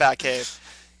 Enters that Batcave.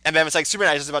 And Batman's like,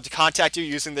 Superman, I was about to contact you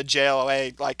using the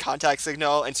JLA contact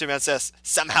signal. And Superman says,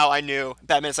 somehow I knew.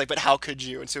 Batman's like, but how could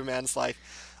you? And Superman's like,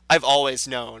 I've always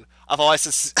known. I've always...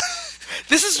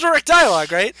 This is direct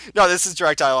dialogue, right? No, this is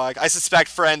direct dialogue. I suspect,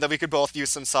 friend, that we could both use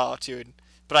some solitude.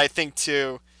 But I think,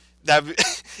 too, that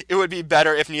it would be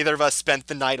better if neither of us spent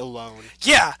the night alone.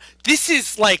 Yeah, this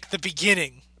is like the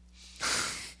beginning.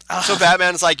 So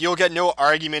Batman's like, you'll get no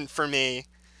argument from me.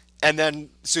 And then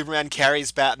Superman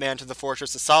carries Batman to the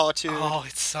Fortress of Solitude. Oh,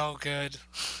 it's so good.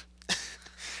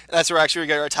 That's where actually we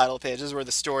get our title page. This is where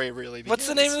the story really begins. What's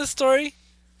the name of the story?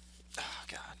 Oh,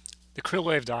 God. The Kryll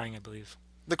Way of Dying, I believe.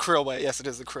 The Kryll Way. Yes, it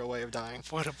is the Kryll Way of Dying.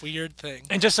 What a weird thing.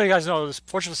 And just so you guys know, this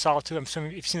Fortress of Solitude, I'm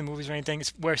assuming if you've seen the movies or anything,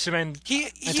 it's where Superman... He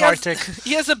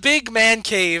has a big man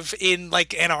cave in,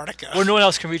 like, Antarctica. Where no one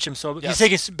else can reach him, so Yes. he's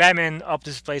taking Batman up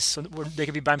this place so where they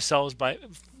can be by themselves,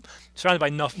 surrounded by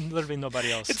literally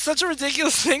nobody else. It's such a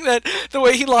ridiculous thing that the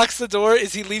way he locks the door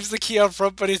is he leaves the key out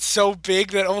front, but it's so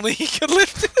big that only he can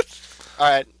lift it.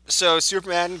 Alright, so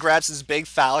Superman grabs his big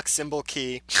phallic symbol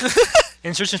key.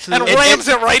 Inserts into And the... rams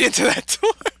it right into that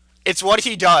door. It's what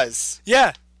he does.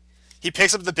 Yeah. He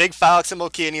picks up the big phallic symbol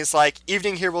key and he's like,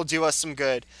 evening here will do us some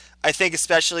good. I think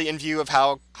especially in view of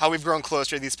how we've grown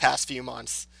closer these past few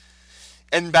months.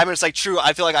 And Batman's like, true,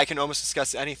 I feel like I can almost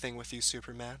discuss anything with you,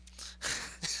 Superman.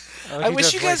 I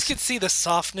wish you guys could see the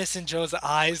softness in Joe's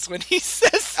eyes when he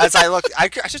says As I look, I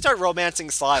should start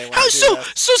romancing Sly when I do so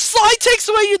this. Sly takes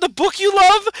away the book you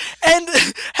love and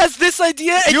has this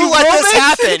idea and you let this romance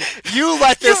happen. it? You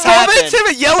let this You happen. romance him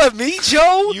and yell at me,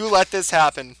 Joe? You let this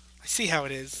happen. I see how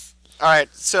it is. Alright,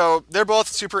 so they're both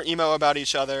super emo about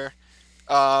each other.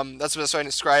 That's the best way to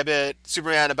describe it.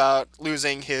 Superman about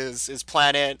losing his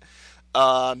planet.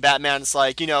 Batman's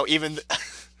like, even...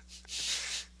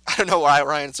 I don't know why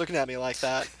Ryan's looking at me like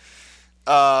that.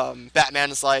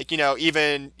 Batman's like,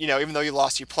 even though you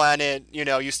lost your planet,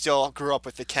 you still grew up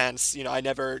with the Kents. I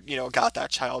never, got that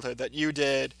childhood that you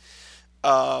did.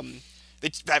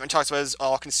 Batman talks about his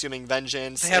all-consuming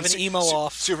vengeance. They have an emo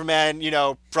off. Superman,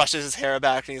 brushes his hair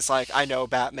back and he's like, I know,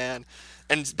 Batman.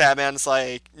 And Batman's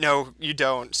like, no, you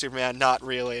don't, Superman, not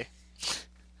really.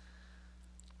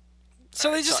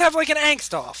 So they just have like an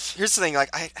angst off. Here's the thing,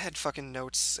 I had fucking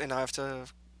notes and I have to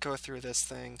go through this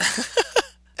thing.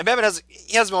 And Batman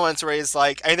has moments where he's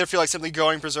like, I either feel like simply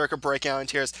going berserk or breaking out in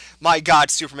tears. My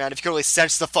God, Superman, if you could only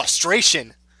sense the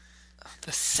frustration.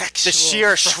 The sexual... The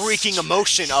sheer shrieking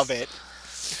emotion of it.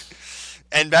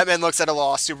 And Batman looks at a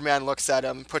loss. Superman looks at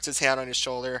him, puts his hand on his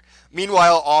shoulder.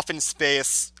 Meanwhile, off in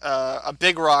space, a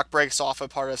big rock breaks off a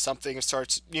part of something and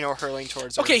starts, hurling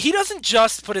towards Earth. Okay, he doesn't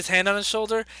just put his hand on his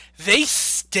shoulder. They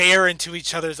stare into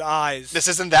each other's eyes. This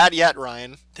isn't that yet,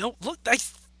 Ryan.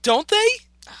 Don't they?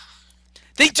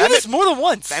 They do this more than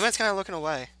once. Batman's kind of looking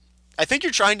away. I think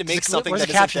you're trying to make something what that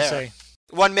does the isn't caption there. say?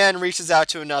 One man reaches out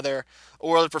to another. A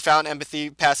world of profound empathy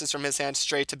passes from his hand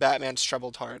straight to Batman's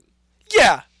troubled heart.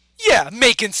 Yeah,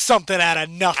 making something out of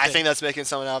nothing. I think that's making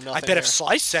something out of nothing. I bet if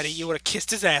Slice said it, you would have kissed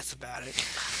his ass about it.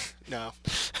 No.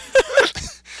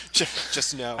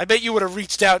 just no. I bet you would have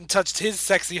reached out and touched his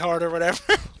sexy heart or whatever.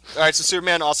 Alright, so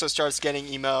Superman also starts getting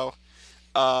emo.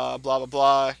 Blah, blah,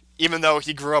 blah. Even though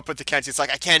he grew up with the Kents, he's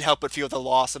like, I can't help but feel the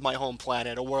loss of my home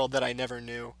planet, a world that I never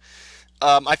knew.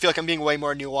 I feel like I'm being way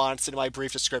more nuanced in my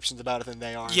brief descriptions about it than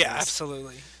they are. Yeah,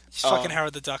 absolutely. He's fucking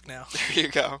Howard the Duck now. There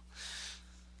you go.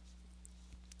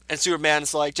 And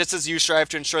Superman's like, just as you strive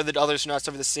to ensure that others do not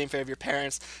suffer the same fate of your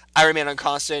parents, I remain on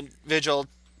constant vigil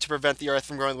to prevent the Earth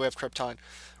from going the way of Krypton.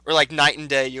 We're like night and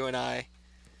day, you and I.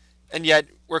 And yet,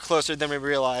 we're closer than we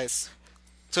realize.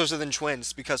 Closer than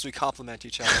twins, because we complement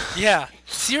each other. Yeah.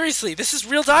 Seriously, this is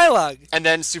real dialogue. And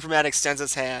then Superman extends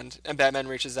his hand, and Batman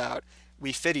reaches out.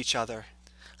 We fit each other.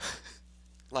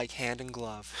 like hand in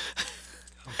glove.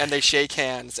 And they shake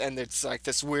hands, and it's like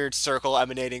this weird circle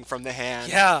emanating from the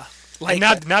hand. Yeah. Like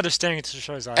And now they're staring into each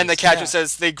other's eyes. And the caption Yeah.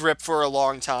 says they grip for a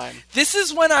long time. this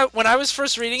is when I was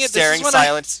first reading it. Staring this is when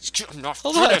silence. I'm not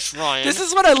Hold on. finished, Ryan. This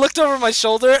is when I looked over my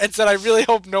shoulder and said, I really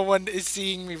hope no one is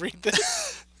seeing me read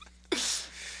this.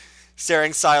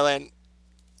 Staring silently,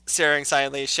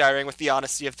 sharing with the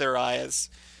honesty of their eyes,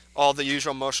 all the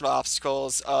usual emotional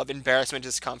obstacles of embarrassment,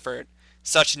 discomfort.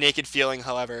 Such naked feeling,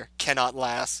 however, cannot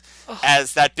last,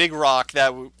 as that big rock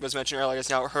that was mentioned earlier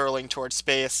is now hurling towards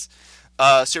space.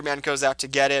 Superman goes out to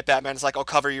get it. Batman's like, I'll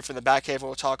cover you from the Batcave and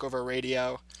we'll talk over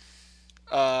radio.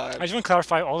 I just want to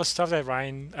clarify all the stuff that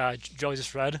Joe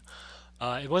just read.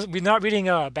 We're not reading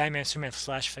Batman Superman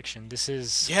 / fiction. This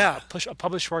is a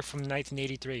published work from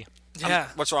 1983. Yeah.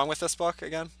 What's wrong with this book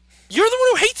again? You're the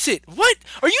one who hates it. What?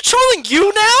 Are you trolling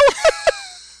you now?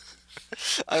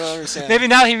 I don't understand. Maybe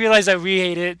now he realized that we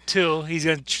hate it too. He's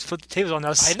gonna flip the tables on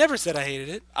us. I never said I hated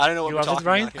it. I don't know what You we're love it, talking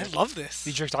Ryan? about I here. love this.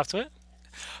 You jerked off to it.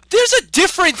 There's a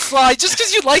difference, Sly. Just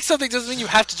because you like something doesn't mean you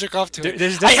have to jerk off to it.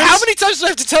 There's How difference? many times do I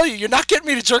have to tell you? You're not getting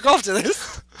me to jerk off to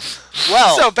this.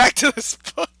 Well, So back to this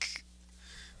book.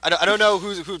 I don't know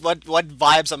what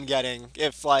vibes I'm getting.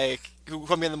 If like who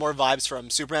I'm getting the more vibes from,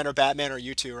 Superman or Batman or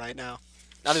you two right now.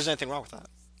 Not there's anything wrong with that.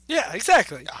 Yeah,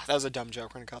 exactly. That was a dumb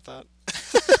joke. We're gonna cut that.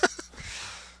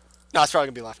 No, it's probably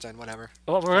gonna be left in. Whatever.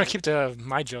 Well, we're gonna keep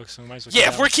my jokes, so we might as well. Yeah,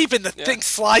 keep if we're keeping the Yeah. thing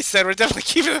Sly said, we're definitely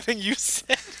keeping the thing you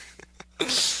said.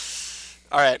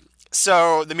 All right.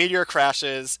 So the meteor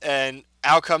crashes, and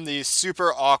out come these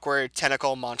super awkward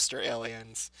tentacle monster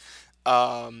aliens.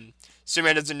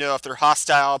 Superman doesn't know if they're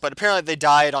hostile, but apparently they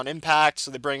died on impact,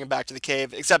 so they bring them back to the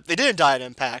cave. Except they didn't die on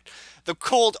impact. The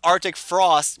cold Arctic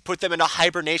frost put them in a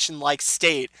hibernation-like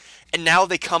state, and now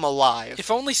they come alive.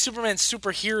 If only Superman's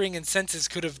super hearing and senses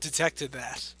could have detected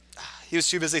that. He was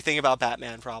too busy thinking about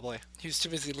Batman, probably, He was too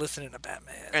busy listening to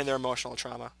Batman. and their emotional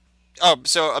trauma. Oh,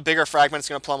 so a bigger fragment's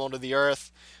going to plummet to the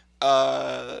Earth.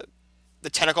 The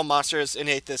tentacle monsters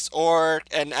innate this ore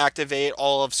and activate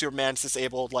all of Superman's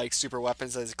disabled super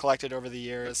weapons that he's collected over the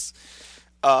years.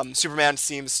 Superman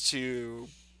seems to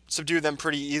subdue them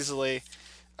pretty easily,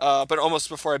 but almost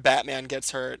before Batman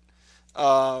gets hurt.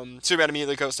 Superman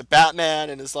immediately goes to Batman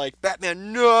and is like,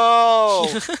 Batman, no!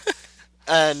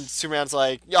 And Superman's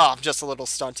like, yeah, I'm just a little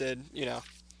stunted,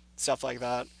 stuff like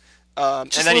that.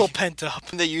 Just and a then little pent up.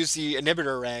 they use the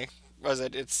inhibitor ray.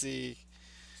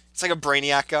 It's like a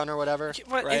Brainiac gun or whatever,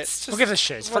 What, right? It's just, Who gives a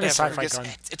shit? It's a fucking whatever. sci-fi It's, gun.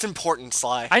 it's important,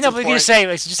 Sly. I know, It's but you important. say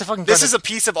it's just a fucking. This gun is a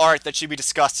piece of art that should be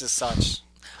discussed as such.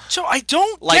 Joe, I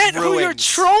don't Like get who you're ruins.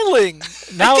 trolling.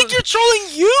 Now- I think you're trolling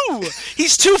you.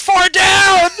 He's too far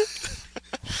down.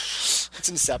 It's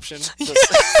Inception.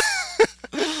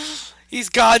 He's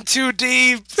gone too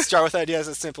deep. Start with ideas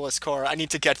as simple as core. I need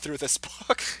to get through this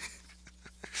book.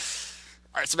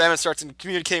 Alright, so Batman starts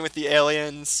communicating with the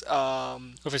aliens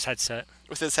with his headset.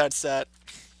 with his headset.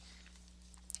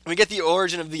 We get the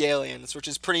origin of the aliens, which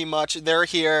is pretty much they're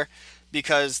here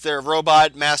because their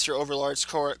robot master overlords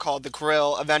called the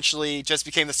Kryll eventually just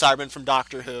became the Cybermen from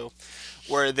Doctor Who,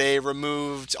 where they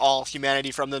removed all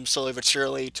humanity from them slowly but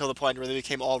surely till the point where they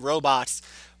became all robots.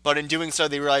 But in doing so,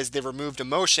 they realized they removed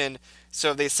emotion,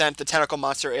 so they sent the tentacle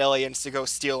monster aliens to go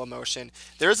steal emotion.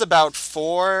 There's about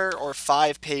 4 or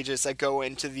 5 pages that go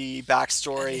into the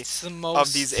backstory It's the most,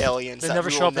 of these aliens They that never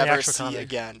we show will up in the never actual see comic.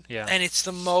 again. Yeah. and it's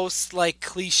the most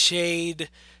cliched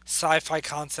sci-fi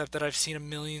concept that I've seen a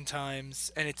million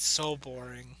times, and it's so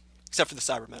boring. Except for the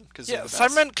Cybermen. Cause Yeah, they're the best.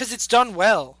 Cybermen, because it's done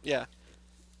well. Yeah,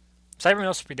 Cyberman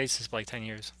also predates this by 10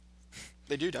 years.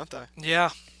 they do, don't they? Yeah.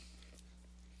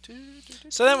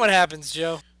 So then what happens,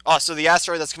 Joe? Oh, so the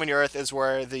asteroid that's coming to Earth is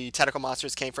where the tentacle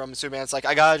monsters came from. Superman's like,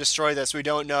 I gotta destroy this. We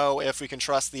don't know if we can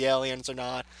trust the aliens or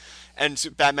not. And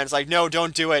Batman's like, no,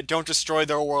 don't do it. Don't destroy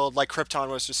their world like Krypton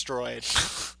was destroyed.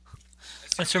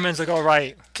 And Superman's like, all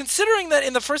right. Considering that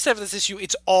in the first half of this issue,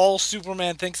 it's all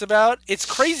Superman thinks about, it's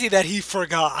crazy that he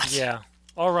forgot. Yeah.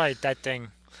 All right, that thing.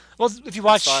 Well, if you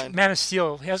watch fine. Man of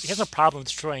Steel, he has no problem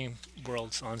destroying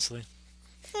worlds, honestly.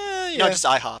 Yeah. Not just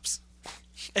IHOPs.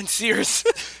 And Sears.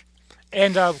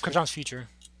 And Krypton's future.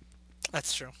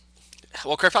 That's true.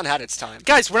 Well, Krypton had its time.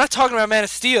 Guys, we're not talking about Man of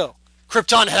Steel.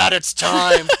 Krypton had its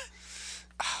time.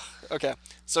 Okay,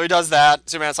 so he does that.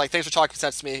 Superman's like, thanks for talking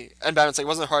sense to me. And Batman's like,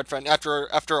 wasn't a hard friend.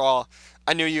 After all,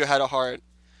 I knew you had a heart.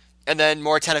 And then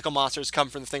more tentacle monsters come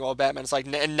from the thing while Batman's like,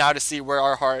 and now to see where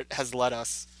our heart has led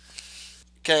us.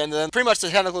 Okay, and then pretty much the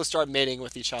tentacles start mating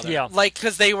with each other. Yeah. Like,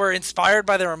 because they were inspired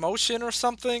by their emotion or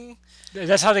something.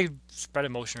 That's how they spread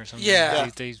emotion or something. Yeah.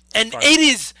 And spark.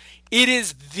 it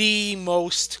is the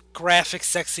most graphic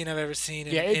sex scene I've ever seen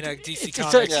in a DC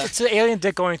comic. It's an alien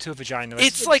dick going into a vagina.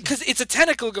 It's like, because it's a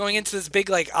tentacle going into this big,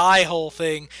 like, eye hole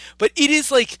thing, but it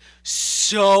is, like,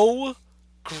 so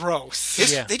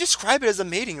gross. Yeah. They describe it as a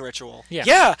mating ritual. Yeah.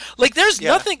 Yeah, like, there's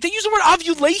nothing, they use the word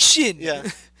ovulation. Yeah.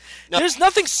 There's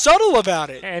nothing subtle about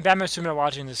it. And Batman and Superman are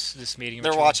watching this meeting.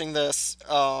 They're watching this,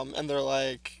 and they're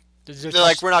like,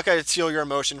 we're not going to steal your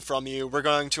emotion from you. We're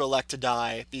going to elect to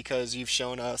die because you've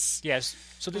shown us. Yes.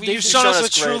 So You've shown us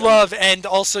with true love, and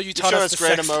also you taught us the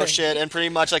great sex emotion, thing. and pretty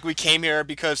much like we came here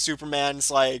because Superman's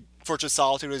like Fortress of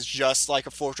Solitude is just like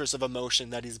a fortress of emotion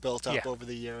that he's built up over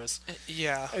the years.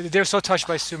 Yeah. They were so touched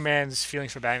by Superman's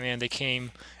feelings for Batman, they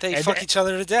came. They fuck each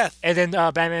other to death. And then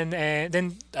Batman, and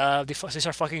then they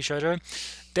start fucking each other.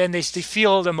 Then they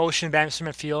feel the emotion Batman and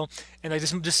Superman feel, and like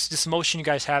this emotion you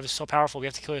guys have is so powerful. We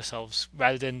have to kill ourselves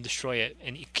rather than destroy it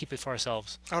and keep it for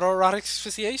ourselves. Autoerotic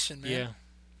asphyxiation, man. Yeah.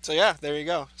 So yeah, there you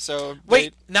go. So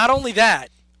wait, not only that,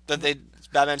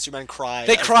 Batman and Superman cry.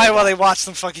 They cry while they watch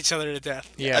them fuck each other to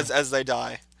death. Yeah. As they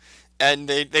die, and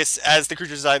they as the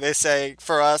creatures die, they say,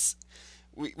 "For us,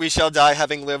 we shall die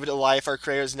having lived a life our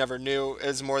creators never knew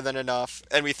is more than enough,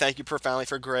 and we thank you profoundly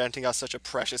for granting us such a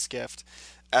precious gift."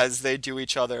 As they do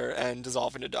each other and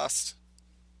dissolve into dust.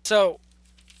 So,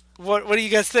 what do you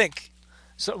guys think?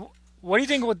 So, what do you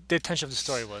think what the intention of the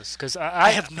story was? Because I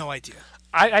have no idea.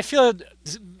 I feel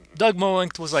Doug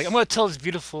Moench was like, I'm going to tell this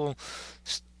beautiful,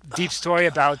 deep story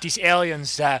about these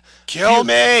aliens that Kill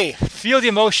me! Feel the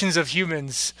emotions of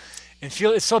humans, and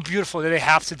feel it's so beautiful that they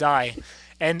have to die.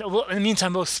 And in the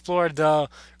meantime, we'll explore the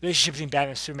relationship between Batman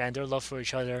and Superman, their love for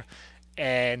each other.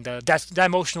 And that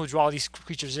emotion will draw these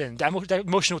creatures in. That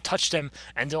emotion will touch them,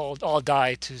 and they'll all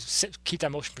die to keep that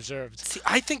emotion preserved. See,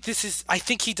 I think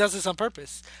he does this on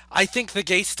purpose. I think the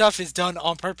gay stuff is done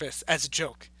on purpose as a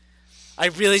joke. I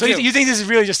really do. So you think this is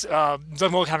really just Doug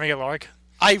Moench having a lark?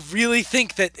 I really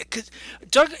think that, cause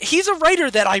Doug, he's a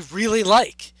writer that I really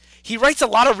like. He writes a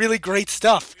lot of really great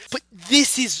stuff, but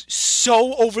this is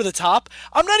so over the top.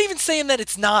 I'm not even saying that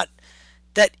it's not.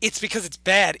 That it's because it's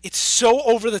bad. It's so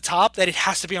over the top that it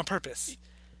has to be on purpose.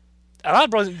 A lot of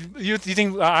brothers, you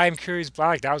think I'm Curious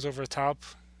Black, that was over the top?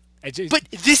 But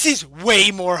this is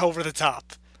way more over the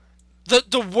top.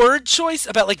 The word choice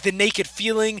about like the naked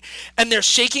feeling, and they're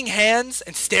shaking hands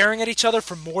and staring at each other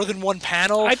for more than one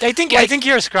panel. I think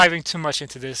you're ascribing too much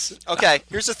into this. Okay,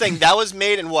 here's the thing. That was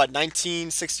made in what,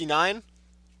 1969?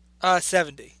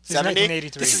 70. 70?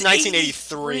 1983. This is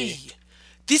 1983.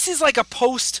 This is like a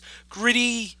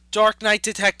post-gritty Dark Knight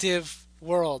detective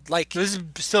world. Like this is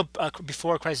still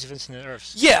before Crisis of Infinite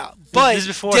Earths. Yeah, but this is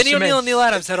before Denny Superman. O'Neil and Neil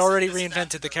Adams had already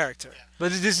reinvented the character.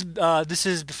 But this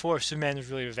is before Superman was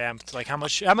really revamped. Like how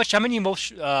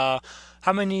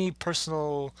many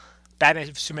personal Batman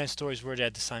and Superman stories were there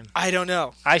at this time? I don't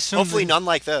know. I assume Hopefully none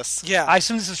like this. Yeah. I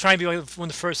assume this was trying to be like one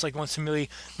of the first ones to really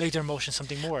make their emotion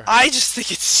something more. I just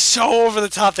think it's so over the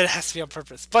top that it has to be on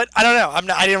purpose. But I don't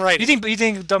know. I didn't write it. You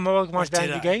think Doug Moench wants Batman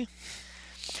to be gay?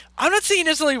 I'm not saying he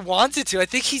necessarily wants it to. I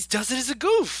think he does it as a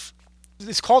goof.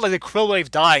 It's called like the Kryll Way of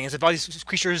Dying. It's about these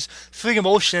creatures feeling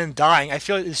emotion and dying. I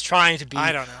feel it's trying to be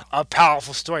a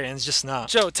powerful story, and it's just not.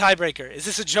 Joe, tiebreaker. Is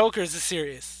this a joke or is this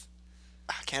serious?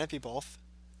 Can it be both?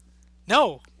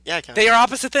 No. Yeah, it can. They are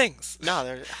opposite things. No,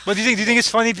 they're... But do you think it's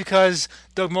funny because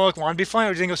Doug Moench wanted to be funny,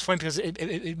 or do you think it was funny because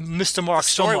it missed the mark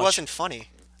so much? The story wasn't funny.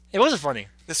 It wasn't funny.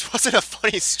 This wasn't a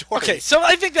funny story. Okay, so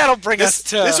I think that'll bring us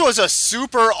to... This was a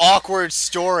super awkward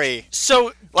story.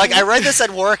 So... Like, I read this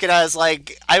at work, and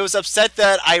I was upset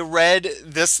that I read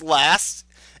this last,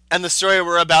 and the story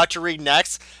we're about to read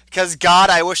next, because, God,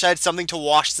 I wish I had something to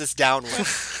wash this down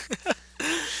with.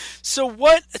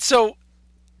 So,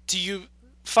 do you...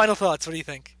 Final thoughts, what do you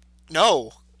think?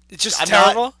 No. It's just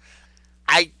terrible?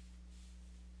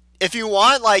 If you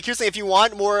want, here's the thing, if you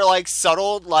want more,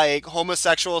 subtle,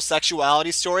 homosexual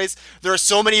sexuality stories, there are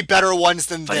so many better ones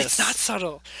than this. But it's not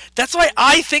subtle. That's why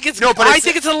I think it's... I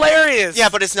think it's hilarious. Yeah,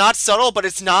 but it's not subtle, but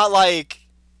it's not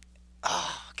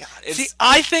oh, God. See,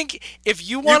 I think if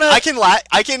you want to...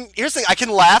 Here's the thing, I can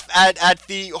laugh at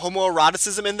the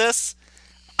homoeroticism in this.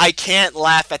 I can't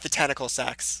laugh at the tentacle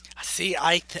sex. See,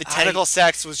 the tentacle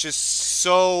sex was just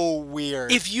so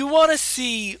weird. If you want to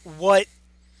see what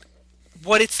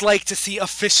it's like to see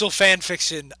official fan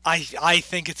fiction, I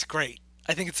think it's great.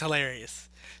 I think it's hilarious.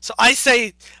 So I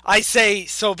say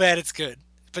so bad it's good.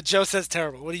 But Joe says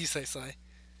terrible. What do you say, Cy?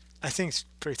 I think it's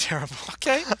pretty terrible.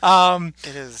 Okay.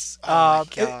 It is. Oh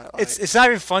my god. It's not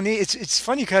even funny. It's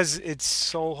funny because it's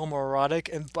so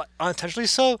homoerotic and but unintentionally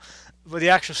so. But the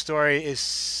actual story is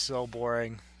so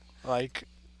boring. Like,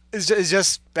 it's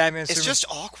just Batman. It's Superman. just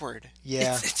awkward.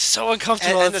 Yeah. It's so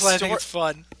uncomfortable. And That's the why I think it's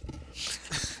fun.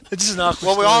 It's just an awkward.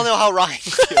 Well, we all know how Ryan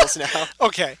feels now.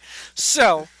 Okay,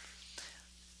 so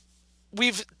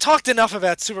we've talked enough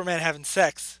about Superman having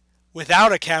sex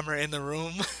without a camera in the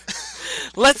room.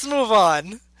 Let's move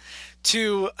on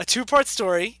to a two-part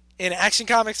story in Action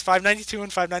Comics 592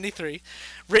 and 593,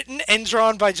 written and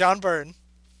drawn by John Byrne,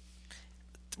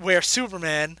 where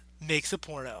Superman makes a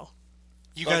porno.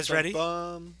 You guys ready? You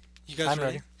guys I'm ready?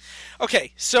 ready.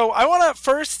 Okay, so I want to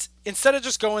first, instead of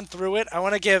just going through it, I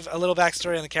want to give a little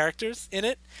backstory on the characters in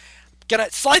it.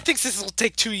 Sly thinks this will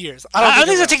take 2 years. I don't think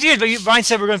it it'll will. take years, but Ryan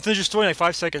said we're going to finish your story in like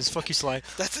 5 seconds. Fuck you, Sly.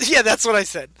 That's what I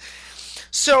said.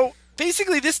 So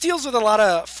basically, this deals with a lot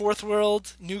of Fourth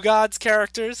World New Gods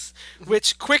characters,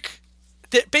 which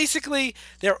basically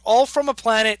they're all from a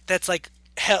planet that's like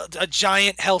a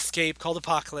giant hellscape called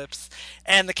Apocalypse,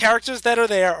 and the characters that are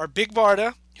there are Big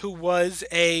Barda, who was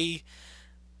a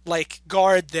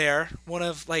guard there, one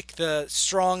of like the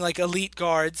strong elite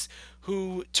guards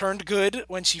who turned good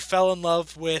when she fell in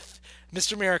love with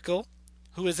Mr. Miracle,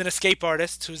 who is an escape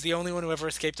artist, who's the only one who ever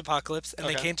escaped Apocalypse, and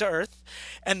they came to Earth.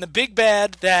 And the big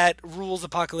bad that rules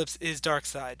Apocalypse is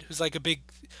Darkseid, who's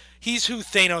he's who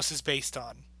Thanos is based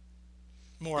on,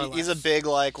 more or less. He's a big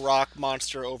rock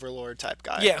monster overlord type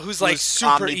guy. Yeah, who's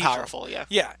super evil. powerful. Yeah.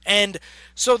 Yeah, and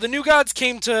so the New Gods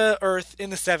came to Earth in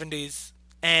the 70s,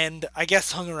 and I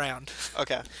guess hung around.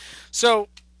 Okay. So,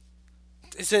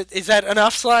 is that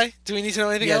enough, Sly? Do we need to know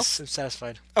anything else? Yes, I'm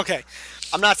satisfied. Okay.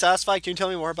 I'm not satisfied. Can you tell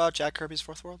me more about Jack Kirby's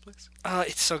Fourth World, please?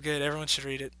 It's so good. Everyone should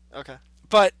read it. Okay.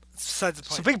 But besides the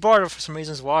point. So Big Barda, for some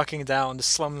reason, is walking down the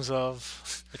slums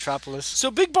of Metropolis.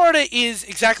 So Big Barda is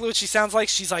exactly what she sounds like.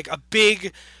 She's like a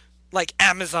big,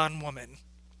 Amazon woman.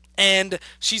 And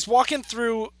she's walking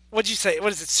through, what'd you say?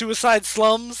 What is it, Suicide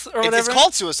Slums or whatever? It's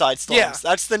called Suicide Slums. Yeah.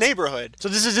 That's the neighborhood. So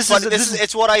this is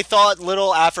It's what I thought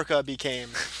Little Africa became.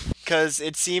 Because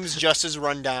it seems just as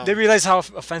run down. They realize how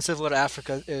offensive Little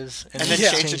Africa is, and then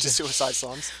Yeah. change it to Suicide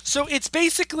Slums. So it's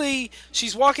basically,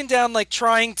 she's walking down,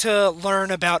 trying to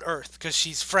learn about Earth, because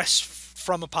she's fresh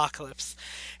from Apocalypse.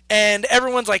 And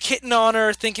everyone's, hitting on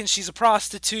her, thinking she's a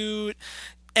prostitute,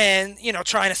 and,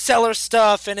 trying to sell her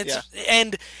stuff, and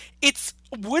it's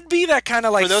would be that kind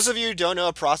of For those of you who don't know,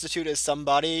 a prostitute is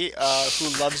somebody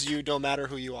who loves you no matter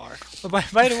who you are.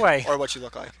 By the way, or what you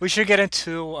look like. we should get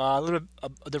into a little bit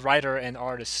the writer and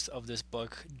artist of this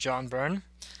book, John Byrne,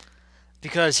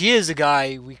 because he is a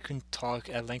guy we can talk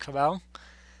at length about.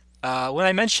 When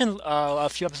I mentioned a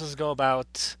few episodes ago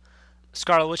about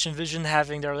Scarlet Witch and Vision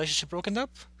having their relationship broken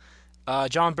up,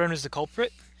 John Byrne is the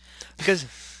culprit, because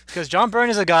John Byrne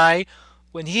is a guy,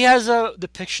 when he has a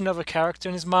depiction of a character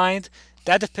in his mind,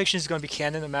 that depiction is going to be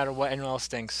canon no matter what anyone else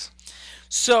thinks.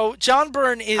 So John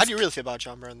Byrne is... How do you really feel about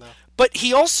John Byrne, though? But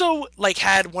he also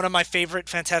had one of my favorite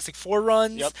Fantastic Four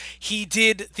runs. Yep.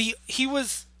 He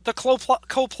was the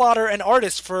co-plotter and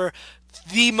artist for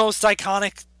the most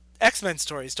iconic X-Men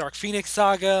stories, Dark Phoenix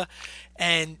Saga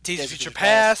and Days of Future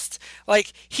Past.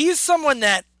 He's someone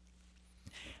that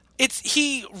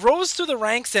he rose through the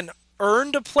ranks and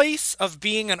earned a place of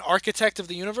being an architect of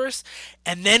the universe,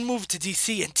 and then moved to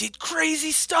DC and did crazy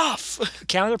stuff.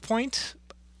 Counterpoint,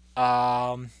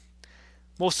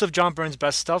 most of John Byrne's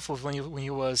best stuff was when he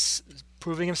was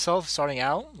proving himself, starting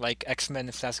out, like X-Men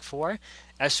and Fantastic Four.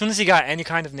 As soon as he got any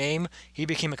kind of name, he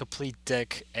became a complete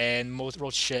dick and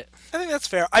wrote shit. I think that's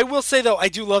fair. I will say, though, I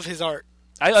do love his art.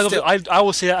 I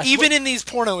will say that. Even in these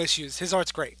porno issues, his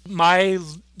art's great. My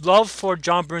love for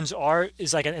John Byrne's art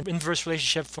is like an inverse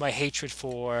relationship for my hatred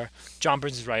for John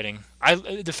Byrne's writing.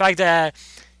 The fact that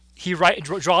he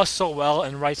draws so well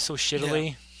and writes so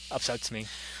shittily upsets me.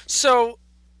 So,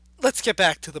 let's get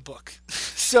back to the book.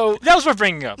 So that was worth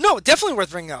bringing up. No, definitely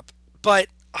worth bringing up. But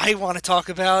I want to talk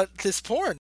about this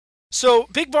porn. So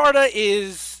Big Barda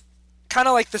is kind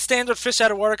of like the standard fish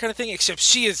out of water kind of thing, except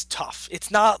she is tough.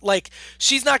 It's not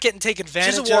she's not getting taken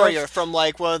advantage of. She's a warrior from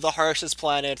one of the harshest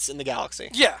planets in the galaxy.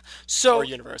 Yeah. So or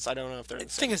universe. I don't know if they're in the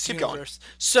same. I think it's Keep universe. Going.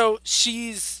 So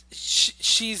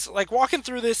she's walking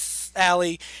through this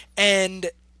alley, and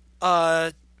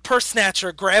purse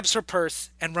snatcher grabs her purse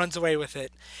and runs away with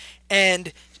it,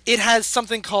 and it has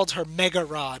something called her mega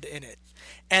rod in it.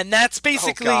 And that's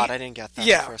basically... Oh, God, I didn't get that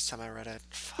the first time I read it.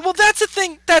 Fuck. Well, that's a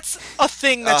thing that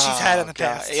she's had in the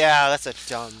past. Yeah, that's a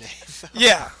dumb name.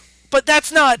 Yeah. But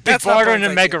that's not Big that's not Barter and a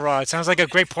Byrne's Mega idea. Rod. Sounds like a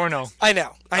great porno. I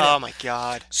know. Oh my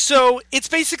god. So it's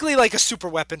basically like a super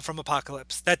weapon from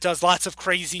Apocalypse that does lots of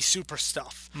crazy super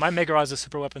stuff. My Mega Rod's a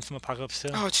super weapon from Apocalypse too.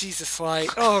 Oh Jesus, Sly.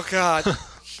 Oh God.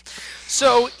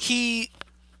 So he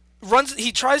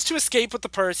tries to escape with the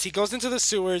purse. He goes into the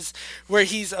sewers where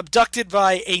he's abducted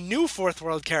by a new Fourth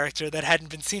World character that hadn't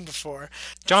been seen before.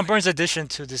 John Byrne's addition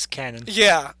to this canon.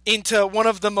 Yeah, into one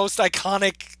of the most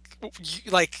iconic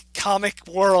like comic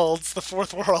worlds, the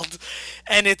Fourth World.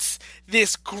 And it's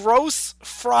this gross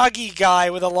froggy guy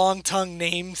with a long tongue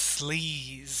named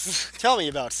Sleaze. Tell me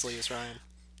about Sleaze, Ryan.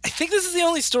 I think this is the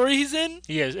only story he's in.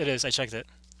 He is. It is. I checked it.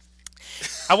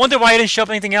 I wonder why he didn't show up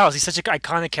anything else. He's such an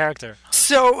iconic character.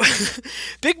 So,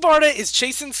 Big Barda is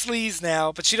chasing Sleaze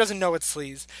now, but she doesn't know it's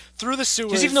Sleaze. Through the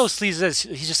sewers. He doesn't even know what Sleaze is.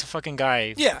 He's just a fucking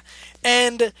guy. Yeah.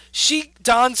 And she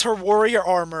dons her warrior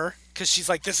armor, because she's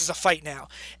like, this is a fight now.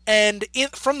 And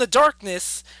from the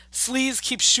darkness, Sleaze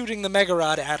keeps shooting the Mega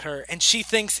Rod at her, and she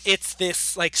thinks it's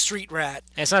this, like, street rat.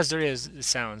 And it's not as dirty as it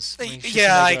sounds. I mean,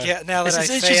 Yeah, I get now that I it's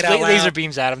say just it out laser loud.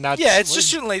 beams at him. Not Yeah, it's just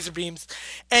shooting laser beams.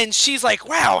 And she's like,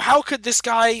 wow, how could this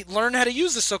guy learn how to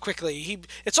use this so quickly?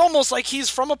 It's almost like he's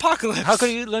from Apocalypse. How could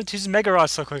he learn to use Mega Rod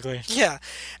so quickly? Yeah.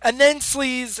 And then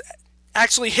Sleaze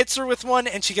actually hits her with one,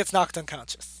 and she gets knocked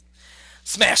unconscious.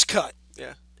 Smash cut.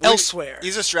 Yeah. Elsewhere.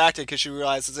 He's distracted because she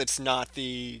realizes it's not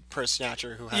the purse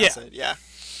snatcher who has it. Yeah.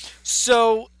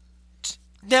 So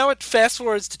now it fast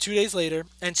forwards to 2 days later,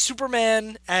 and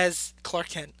Superman as Clark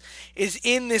Kent is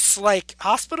in this like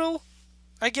hospital,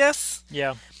 I guess.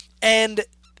 Yeah. And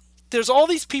there's all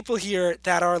these people here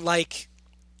that are like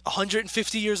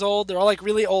 150 years old. They're all like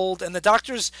really old, and the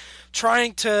doctor's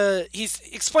he's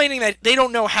explaining that they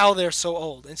don't know how they're so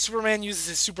old. And Superman uses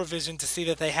his supervision to see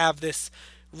that they have this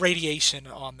radiation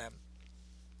on them.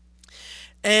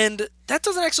 And that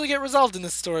doesn't actually get resolved in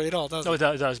this story at all, does No, it?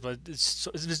 it does, but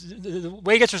the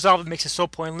way it gets resolved, it makes it so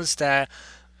pointless that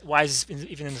why is this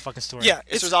even in the fucking story? Yeah,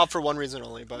 It's resolved for one reason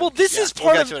only. But well, this yeah, is we'll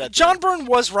part get to it of at the John end. Byrne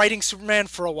was writing Superman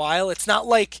for a while. It's not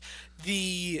like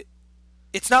the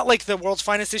World's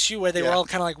Finest issue where they were Yeah. all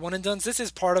kind of like one and dones. This is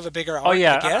part of a bigger arc, Oh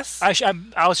yeah, I guess.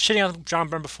 I was shitting on John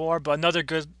Byrne before, but another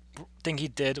good thing he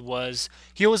did was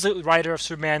he was the writer of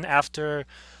Superman after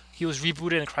he was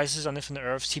rebooted in Crisis on Infinite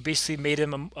Earths. He basically made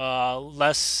him a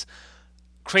less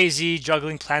crazy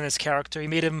juggling planets character. He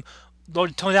made him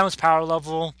tone down his power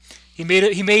level. He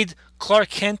made Clark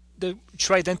Kent the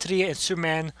true identity and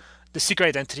Superman the secret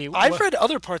identity. I've read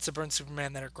other parts of Byrne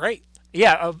Superman that are great.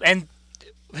 Yeah, and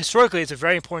historically it's a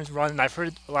very important run, and I've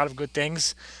heard a lot of good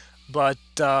things, but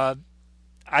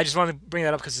I just want to bring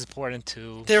that up because it's important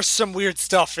to... There's some weird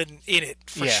stuff in it,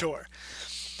 for Yeah. sure.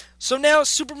 So now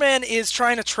Superman is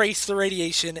trying to trace the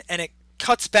radiation, and it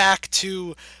cuts back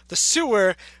to the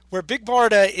sewer where Big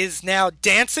Barda is now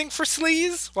dancing for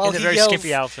Sleaze while in a he very yells,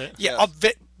 skimpy outfit. Yeah,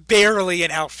 barely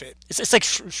an outfit. It's like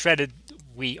shredded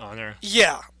wheat on her.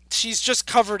 Yeah, she's just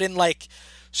covered in like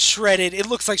shredded. It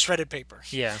looks like shredded paper.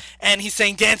 Yeah. And he's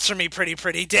saying, "Dance for me, pretty,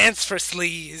 pretty, dance for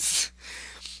Sleaze,"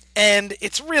 and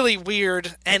it's really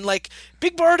weird. And like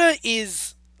Big Barda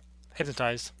is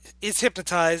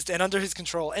hypnotized and under his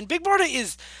control. And Big Barda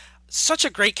is such a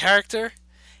great character.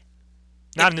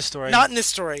 Not in this story. Not in this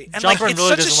story. And John like Byrne it's really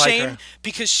such a doesn't like shame her.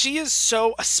 because she is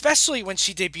so, especially when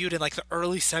she debuted in like the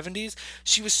early 70s,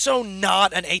 she was so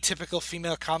not an atypical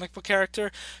female comic book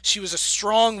character. She was a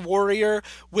strong warrior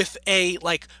with a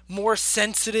like more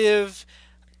sensitive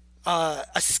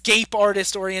escape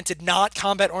artist oriented, not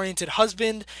combat oriented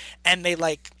husband, and they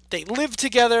live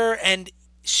together, and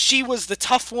she was the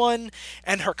tough one,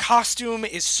 and her costume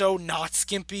is so not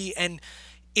skimpy, and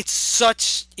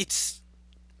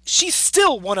she's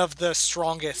still one of the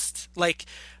strongest. Like,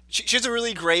 She's a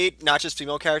really great, not just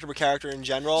female character, but character in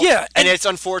general. Yeah, and and- it's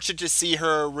unfortunate to see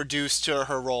her reduced to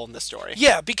her role in this story.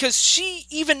 yeah, because she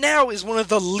even now is one of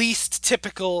the least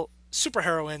typical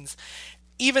superheroines,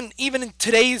 even in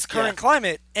today's current Yeah.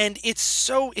 climate, and it's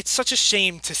such a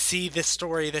shame to see this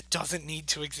story that doesn't need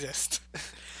to exist.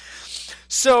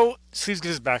 So Sleaze gives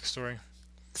his backstory.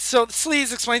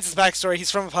 Sleaze explains his backstory. He's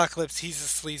from Apocalypse. He's a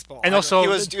sleazeball. And also, He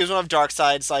was one of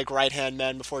Darkseid's like right-hand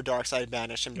men before Darkseid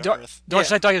banished him to Earth.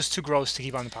 Darkseid thought he was too gross to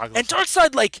keep on the Apocalypse. and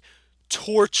Darkseid like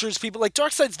tortures people. Like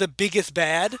Darkseid's the biggest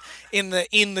bad in the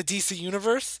DC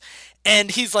universe,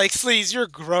 and he's like, Sleaze, you're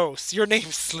gross. Your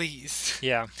name's Sleaze.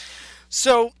 Yeah.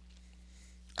 So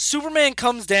Superman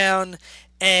comes down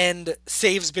and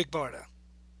saves Big Barda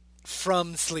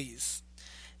from Sleaze.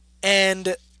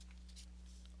 And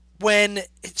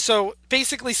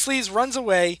basically Sleaze runs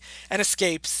away and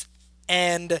escapes,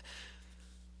 and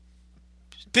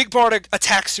Big Barda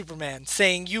attacks Superman,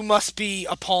 saying, "You must be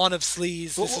a pawn of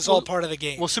Sleaze. This is all part of the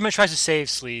game." Well, Superman tries to save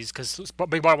Sleaze because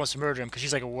Big Barda wants to murder him because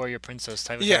she's like a warrior princess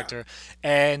type of character.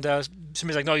 And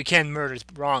Superman's like, "No, you can't murder. It's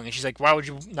wrong." And she's like, "Why would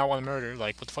you not want to murder?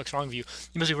 Like, what the fuck's wrong with you?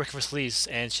 You must be working for Sleaze."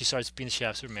 And she starts beating the shit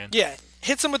out of Superman. Yeah,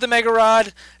 hits him with the Mega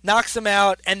Rod, knocks him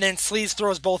out, and then Sleaze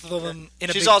throws both of them in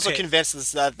a big She's also pit.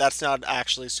 convinced that that's not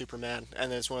actually Superman,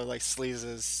 and it's one of like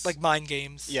Sleaze's Like mind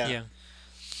games. Yeah.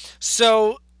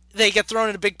 So they get thrown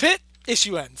in a big pit.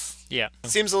 Issue ends. Yeah.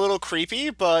 Seems a little creepy,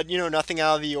 but nothing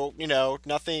out of the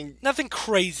nothing. Nothing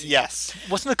crazy. Yes.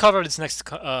 What's in the cover of this next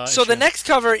So issue? the next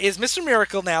cover is Mr.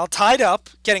 Miracle now tied up,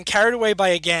 getting carried away by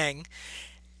a gang,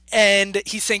 and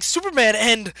he's saying Superman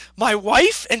and my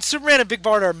wife and Superman and Big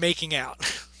Barda are making out.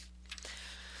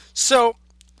 So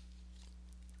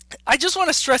I just want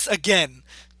to stress again,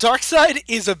 Darkseid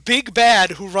is a big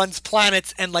bad who runs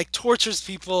planets and like tortures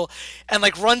people and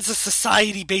like runs a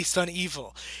society based on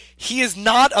evil. He is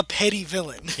not a petty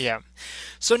villain. Yeah.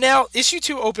 So now issue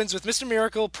 2 opens with Mr.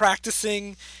 Miracle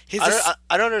practicing his.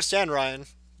 I don't understand, Ryan.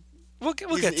 We'll get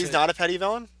to He's it. not a petty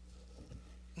villain.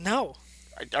 No.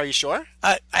 Are you sure?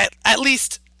 At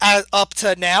least up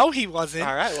to now, he wasn't.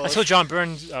 All right. Well, Until John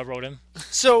Byrne wrote him.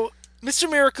 So Mr.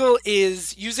 Miracle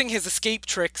is using his escape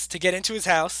tricks to get into his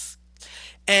house,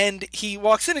 and he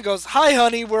walks in and goes, "Hi,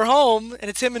 honey, we're home," and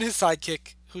it's him and his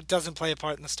sidekick, who doesn't play a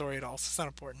part in the story at all, so it's not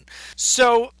important.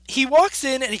 So he walks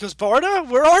in and he goes, "Barda,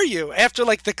 where are you?" After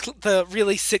like the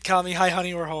really sitcom-y "Hi,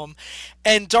 honey, we're home,"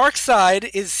 and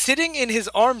Darkseid is sitting in his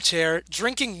armchair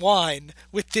drinking wine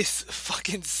with this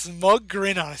fucking smug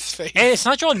grin on his face. And it's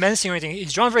not drawn menacing or anything.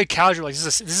 It's drawn very casual. Like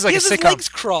this is like He a has his sitcom. legs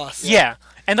crossed. Yeah.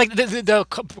 And like the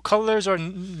colors are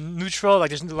neutral.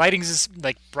 Like the lighting is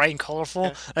like bright and colorful.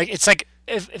 Yeah. Like it's like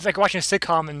if like watching a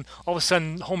sitcom and all of a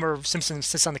sudden Homer Simpson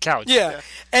sits on the couch. Yeah.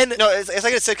 And no, it's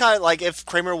like a sitcom. Like if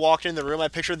Kramer walked in the room, I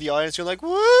pictured the audience going like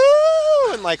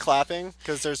 "woo" and like clapping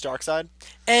because there's Darkseid.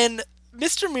 And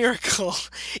Mr. Miracle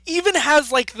even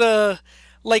has like the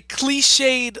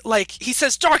cliched, like he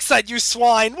says, "Darkseid, you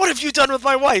swine, what have you done with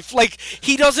my wife?" Like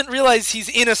he doesn't realize he's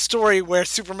in a story where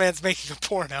Superman's making a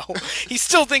porno. He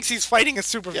still thinks he's fighting a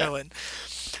supervillain.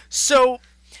 So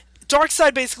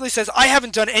Darkseid basically says, "I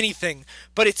haven't done anything,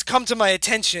 but it's come to my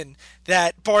attention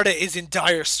that Barda is in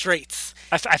dire straits."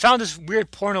 I found this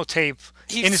weird porno tape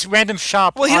in this random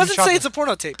shop. Well, he on doesn't the shop. say it's a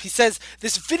porno tape. He says,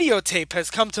 "This videotape has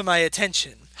come to my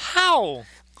attention." How?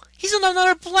 He's on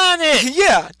another planet.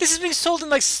 Yeah. This is being sold in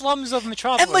like slums of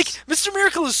Metropolis. And like Mr.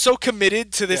 Miracle is so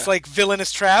committed to this like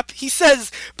villainous trap. He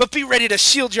says, "But be ready to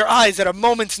shield your eyes at a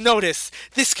moment's notice.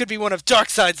 This could be one of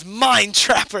Darkseid's mind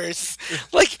trappers."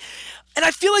 Like, and I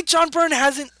feel like John Byrne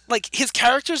hasn't, like, his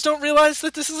characters don't realize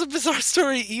that this is a bizarre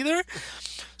story either.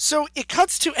 So it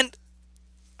cuts to, and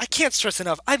I can't stress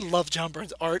enough, I love John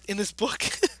Byrne's art in this book.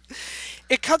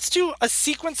 It cuts to a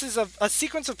sequence of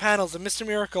panels of Mr.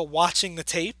 Miracle watching the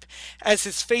tape as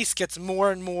his face gets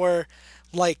more and more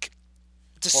like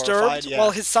disturbed, Horrified, yeah.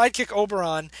 while his sidekick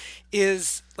Oberon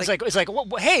is like, it's like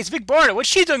hey, it's Big Barda. What's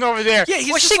she doing over there? yeah,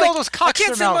 he's What's just she like, all those cocks I in can't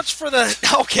her say mouth? much for the.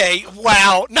 Okay,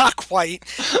 wow, not quite.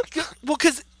 Well,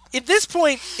 because at this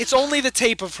point, it's only the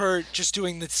tape of her just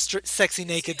doing the sexy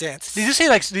naked dance. Did you say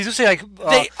like?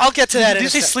 I'll get to that. Did in you a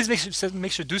say sec. Sleaze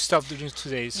makes her do stuff during 2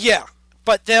 days? Yeah,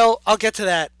 but I'll get to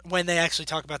that when they actually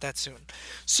talk about that soon.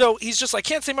 So he's just like,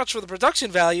 "Can't say much for the production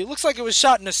value. Looks like it was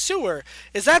shot in a sewer.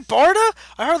 Is that Barda?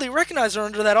 I hardly recognize her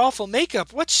under that awful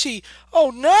makeup. What's she?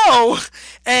 Oh no!"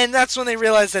 And that's when they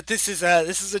realize that this is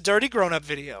a dirty grown-up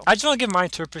video. I just want to give my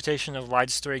interpretation of why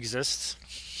the story exists.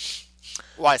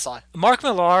 Why, Sly? Mark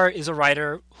Millar is a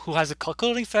writer who has a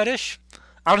cuckolding fetish.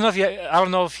 I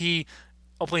don't know if he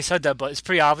openly said that, but it's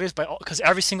pretty obvious. Because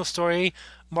every single story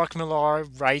Mark Millar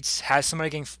writes has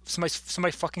somebody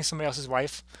fucking somebody else's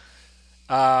wife.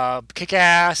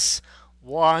 Kick-Ass,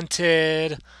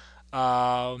 Wanted,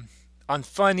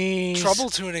 Unfunny, Trouble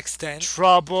to an extent.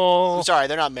 Trouble. I'm sorry,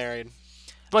 they're not married.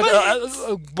 But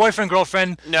boyfriend,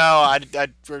 girlfriend. No,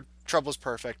 Trouble's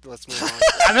perfect. Let's move on.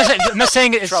 I'm not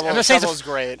saying it's. I'm not saying it's Trouble's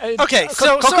great. Okay,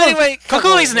 so anyway,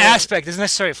 cuckolding is an aspect. It's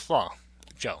necessarily a flaw,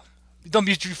 Joe. Don't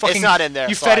be you fucking. It's not in there.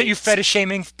 You fetish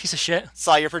shaming piece of shit.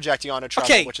 Sly, you're projecting on a Trouble,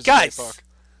 Okay, which is guys. a great book.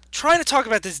 Trying to talk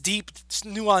about this deep,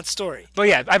 nuanced story. But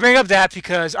yeah, I bring up that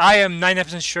because I am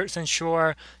 99%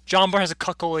 sure John Byrne has a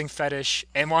cuckolding fetish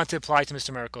and wanted to apply to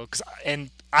Mr. Miracle. And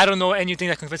I don't know anything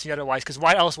that convinces me otherwise. Because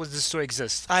why else would this story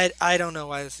exist? I don't know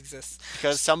why this exists.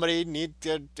 Because somebody it's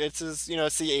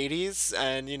the 80s,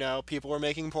 and people were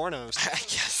making pornos. I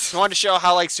guess. I wanted to show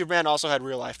how like Superman also had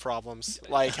real life problems,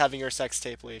 like having your sex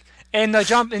tape leak. And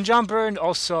John Byrne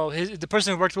also, the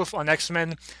person who worked with on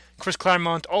X-Men, Chris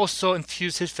Claremont also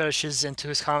infused his fetishes into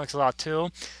his comics a lot too.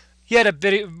 He had a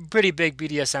pretty big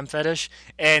BDSM fetish,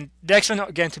 and the X-Men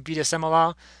get into BDSM a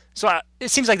lot. So it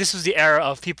seems like this was the era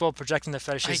of people projecting their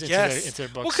fetishes into their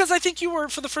books. Well, because I think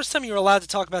for the first time, you were allowed to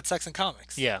talk about sex in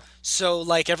comics. Yeah. So,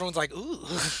 like, everyone's like, ooh.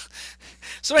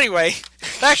 So anyway,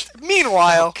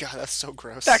 meanwhile... Oh, God, that's so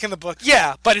gross. Back in the book.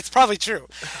 Yeah, but it's probably true.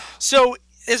 So,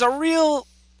 there's a real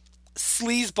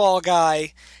sleazeball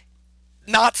guy,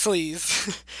 not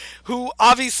Sleaze, who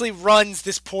obviously runs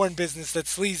this porn business that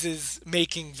Sleaze is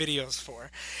making videos for.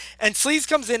 And Sleaze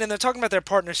comes in and they're talking about their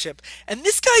partnership. And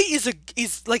this guy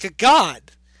is like a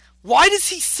god. Why does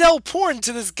he sell porn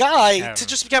to this guy to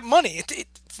just get money?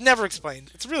 It's never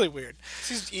explained. It's really weird.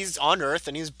 He's on Earth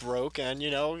and he's broke, and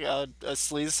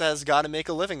Sleaze has got to make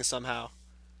a living somehow.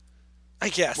 I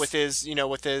guess with his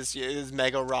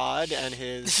mega rod and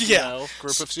his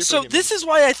group of superhumans. So this is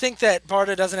why I think that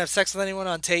Barda doesn't have sex with anyone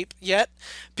on tape yet,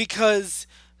 because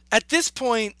at this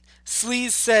point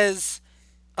Sleaze says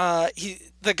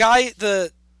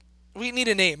we need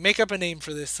a name. Make up a name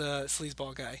for this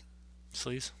sleazeball guy.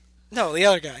 Sleaze? No, the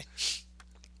other guy.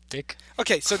 Dick?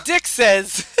 Okay, so Dick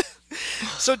says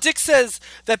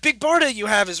that Big Barda you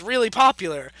have is really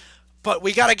popular, but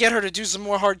we got to get her to do some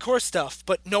more hardcore stuff,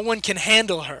 but no one can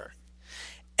handle her.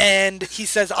 And he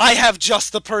says, I have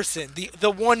just the person,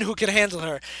 the one who can handle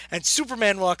her. And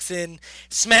Superman walks in,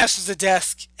 smashes a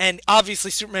desk, and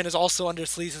obviously Superman is also under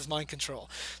Sleaze's mind control.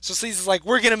 So Sleaze is like,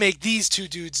 we're going to make these two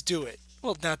dudes do it.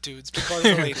 Well, not dudes, but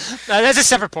Barda's related. That's a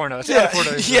separate porno.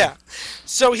 Yeah.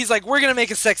 So he's like, we're going to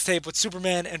make a sex tape with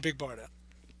Superman and Big Barda.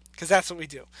 Because that's what we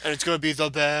do. And it's going to be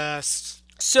the best.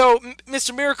 So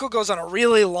Mr. Miracle goes on a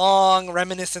really long,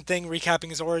 reminiscent thing, recapping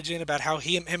his origin about how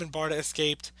him and Barda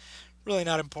escaped. Really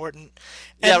not important.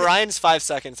 And Ryan's 5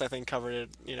 seconds, I think, covered it,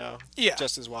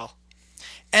 just as well.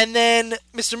 And then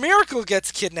Mr. Miracle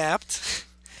gets kidnapped.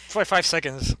 For like 5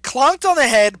 seconds. Clonked on the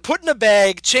head, put in a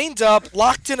bag, chained up,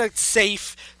 locked in a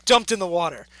safe, dumped in the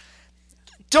water.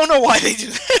 Don't know why they do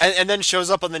that. And then shows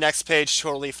up on the next page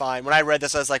totally fine. When I read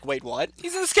this, I was like, wait, what?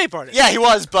 He's an escape artist. Yeah, he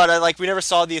was, but we never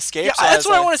saw the escape. Yeah, so that's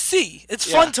what I want to see.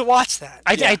 It's fun to watch that.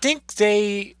 I think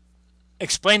they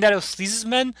explained that it was Sleaze's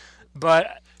men,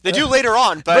 but... They do later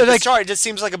on, but the chart, it just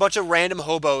seems like a bunch of random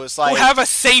hobos. Who have a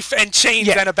safe and chains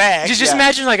and a bag. Just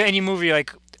imagine like any movie,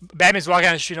 like Batman's walking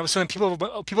down the street, and all of a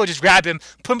sudden people just grab him,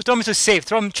 throw him into a safe,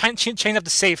 throw him chain up the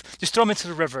safe, just throw him into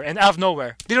the river, and out of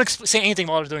nowhere, they don't say anything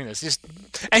while they're doing this.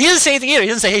 And he doesn't say anything either. He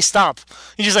doesn't say, "Hey, stop."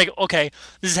 He's just like, "Okay,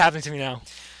 this is happening to me now."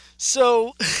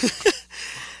 So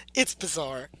it's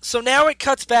bizarre. So now it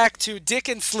cuts back to Dick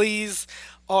and Sleaze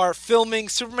are filming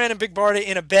Superman and Big Barda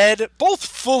in a bed, both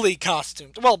fully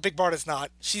costumed. Well, Big Barda's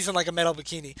not. She's in like a metal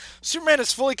bikini. Superman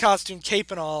is fully costumed,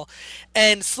 cape and all,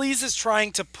 and Sleaze is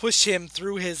trying to push him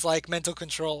through his like mental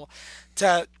control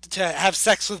to have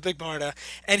sex with Big Barda,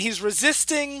 and he's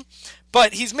resisting,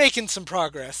 but he's making some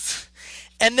progress.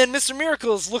 And then Mr.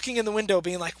 Miracle is looking in the window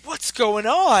being like, "What's going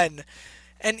on?"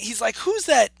 And he's like, who's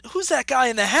that guy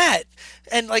in the hat?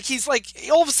 And like he's like,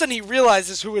 all of a sudden he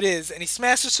realizes who it is, and he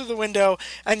smashes through the window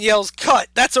and yells, "Cut!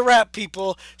 That's a wrap,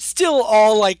 people!" Still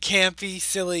all like campy,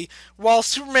 silly, while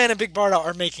Superman and Big Barda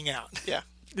are making out. Yeah.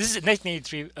 This is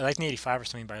 1983, 1985 or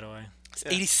something, by the way. It's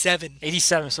 87.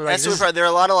 87. So like, there are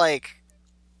a lot of like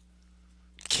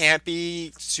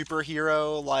campy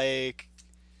superhero like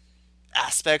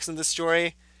aspects in the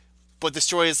story, but the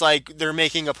story is like they're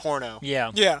making a porno. Yeah.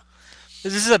 Yeah.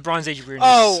 This is a Bronze Age weirdness.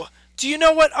 Oh, do you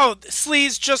know what? Oh,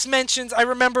 Sleaze just mentions. I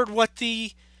remembered what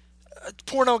the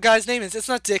porno guy's name is. It's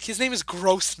not Dick. His name is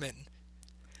Grossman.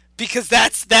 Because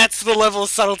that's the level of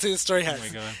subtlety the story has. Oh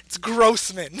my God. It's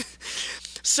Grossman.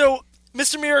 So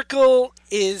Mr. Miracle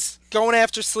is going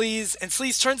after Sleaze, and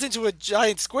Sleaze turns into a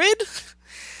giant squid,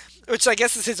 which I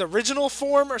guess is his original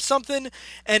form or something.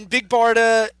 And Big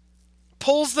Barda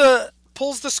pulls the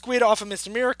squid off of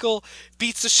Mr. Miracle,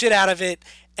 beats the shit out of it,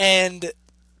 and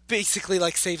basically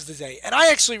like saves the day. And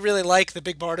I actually really like the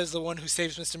Big Barda's the one who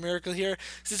saves Mr. Miracle here,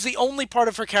 because it's the only part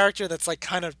of her character that's like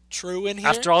kind of true in here.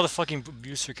 After all the fucking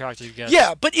abuse her character gets.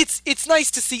 Yeah, but it's nice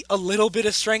to see a little bit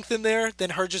of strength in there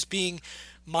than her just being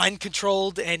mind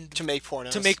controlled and to make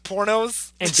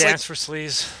pornos. And it's dance for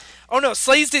Sleaze. Oh no,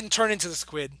 Sleaze didn't turn into the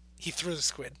squid. He threw the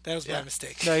squid. That was my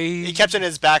mistake. No, he kept it in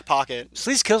his back pocket.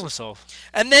 Sleaze kills himself.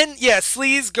 And then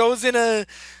Sleaze goes in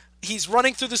he's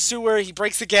running through the sewer, he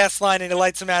breaks a gas line, and he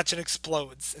lights a match and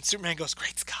explodes. And Superman goes,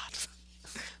 "Great Scott."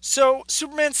 So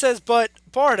Superman says, "But,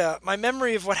 Barda, my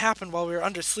memory of what happened while we were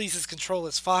under Sleaze's control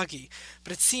is foggy.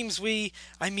 But it seems you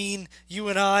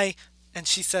and I, And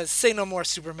she says, "Say no more,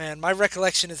 Superman. My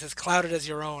recollection is as clouded as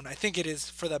your own. I think it is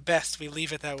for the best we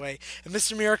leave it that way." And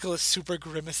Mr. Miracle is super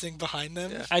grimacing behind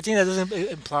them. Yeah. I think that doesn't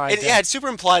imply. Yeah, it super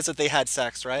implies that they had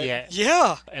sex, right? Yeah.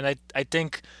 Yeah. And I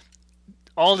think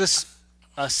all this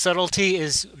subtlety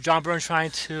is John Byrne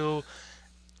trying to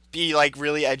Be like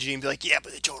really edgy and be like, yeah,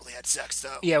 but they totally had sex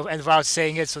though. and without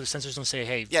saying it, so the censors don't say,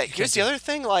 "Hey." Yeah, you can't here's the do it. other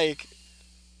thing, like,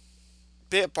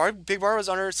 Big Bar was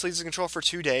under Sleazy's control for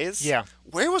 2 days. Yeah,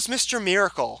 Where was Mr.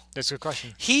 Miracle? that's a good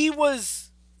question. He was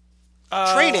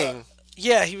Training.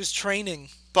 Yeah, he was training.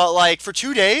 But, like, for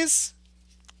 2 days?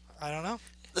 I don't know.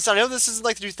 Listen, I know this is,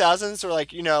 like, the 2000s or,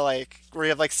 like, you know, like, where you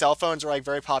have, like, cell phones are, like,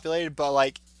 very populated, but,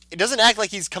 like, it doesn't act like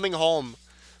he's coming home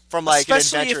from, like,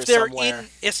 especially an adventure if they're somewhere.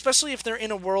 especially if they're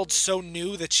in a world so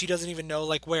new that she doesn't even know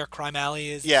like where Crime Alley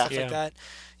is Yeah. and stuff Yeah. like that.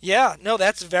 Yeah, no,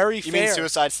 that's very You fair. mean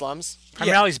Suicide Slums? Crime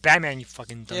Alley's Batman, you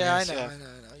fucking dumbass. Yeah, I know, Yeah. I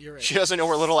know. You're right. She doesn't know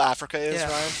where Little Africa is, Yeah.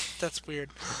 Ryan? That's weird.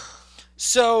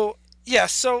 So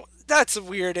that's a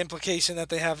weird implication that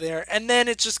they have there. And then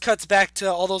it just cuts back to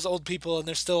all those old people and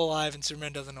they're still alive and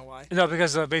Superman doesn't know why. No,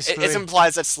 because basically. It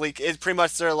implies that it pretty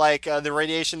much they're like the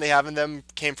radiation they have in them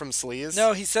came from Sleaze.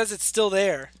 No, he says it's still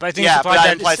there. But I think Yeah, it's but implied that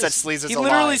that implies that it's- Sleaze is He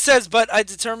alive. literally says, but I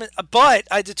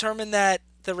determined that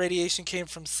the radiation came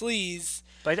from Sleaze.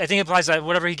 But I think it implies that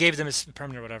whatever he gave them is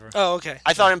permanent or whatever. Oh, okay.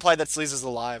 I thought it implied that Sleaze is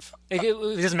alive. It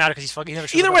doesn't matter because he's fucking. He never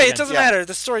shows Either up way, again. it doesn't Yeah. matter.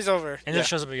 The story's over. And never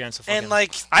shows up again. So And fucking.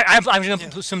 like, I'm going Yeah.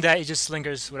 to assume that it just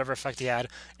lingers whatever effect he had,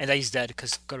 and that he's dead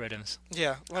because good riddance.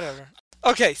 yeah, whatever.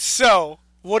 Okay, so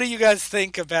what do you guys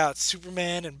think about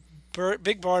Superman and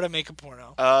Big Barda Make a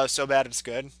Porno? So bad it's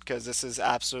good because this is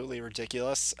absolutely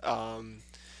ridiculous. And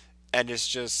it's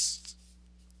just,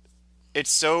 it's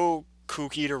so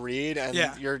kooky to read, and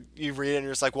Yeah. you read it and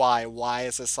you're just like, why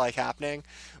is this like happening?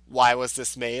 Why was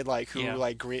this made? Like who Yeah.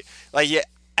 yeah.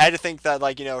 I had to think that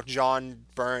like John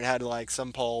Byrne had like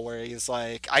some poll where he's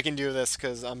like, I can do this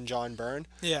because I'm John Byrne.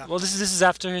 Yeah. Well, this is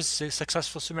after his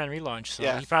successful Superman relaunch, so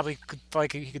Yeah. he probably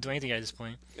could do anything at this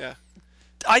point. Yeah.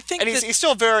 I think And that, he's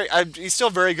still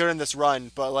very good in this run,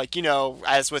 but like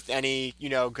as with any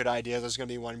good idea, there's gonna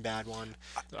be one bad one,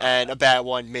 and a bad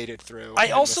one made it through. I in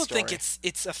the also think story.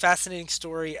 it's a fascinating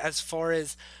story as far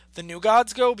as the New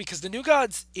Gods go, because the New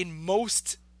Gods in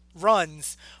most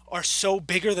runs are so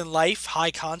bigger than life,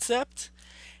 high concept,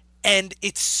 and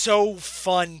it's so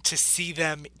fun to see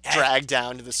them dragged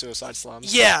down to the Suicide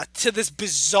Slums. Yeah, to this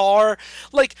bizarre,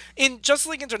 like in Justice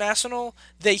League International,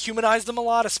 they humanized them a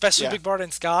lot, especially Yeah. Big Barda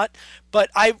and Scott.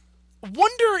 But I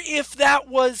wonder if that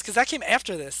was because that came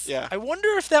after this. Yeah. I wonder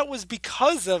if that was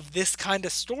because of this kind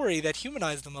of story that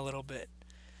humanized them a little bit.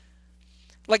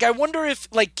 Like, I wonder if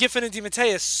like Giffen and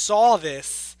DeMatteis saw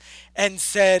this and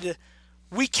said,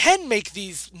 we can make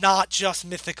these not just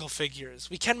mythical figures.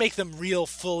 We can make them real,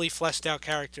 fully fleshed out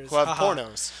characters. Who have Haha.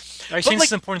 pornos. Are you But, saying this like-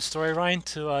 is an important story, Ryan?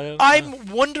 To I'm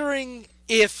wondering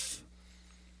if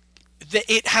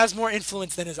it has more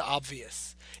influence than is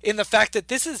obvious. In the fact that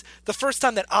this is the first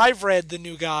time that I've read the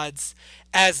New Gods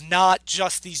as not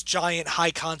just these giant,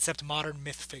 high-concept modern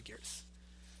myth figures.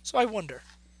 So I wonder.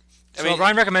 so mean-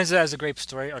 Ryan recommends it as a great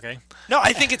story. Okay. No,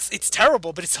 I think it's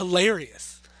terrible, but it's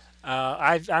hilarious.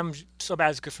 I'm so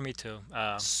bad it's good for me too.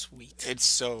 Sweet. It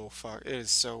is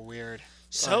so weird.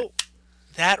 So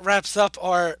that wraps up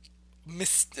our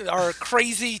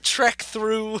crazy trek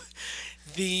through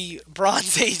the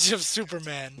Bronze Age of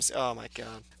Superman. Oh my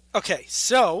god. Okay,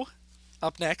 so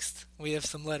up next we have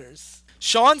some letters.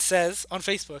 Sean says on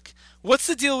Facebook, "What's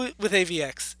the deal with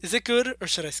AVX? Is it good or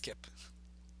should I skip?"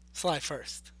 Sly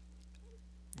first.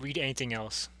 Read anything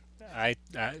else. I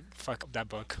fuck up that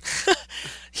book.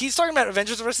 He's talking about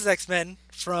Avengers vs. X-Men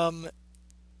from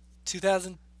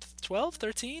 2012,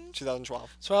 13,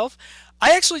 2012. 12.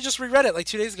 I actually just reread it like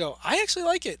 2 days ago. I actually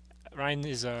like it. Ryan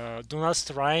is don't ask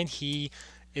to Ryan. He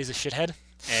is a shithead,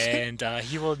 and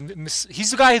he will.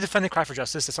 He's the guy who defended Cry for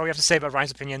Justice. That's all we have to say about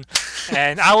Ryan's opinion,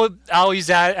 and I'll use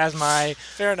that as my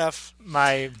Fair enough.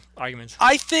 argument.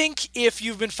 I think if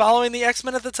you've been following the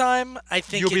X-Men at the time, I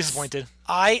think You'll be it's- disappointed.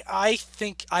 I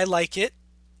think I like it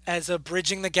as a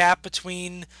bridging the gap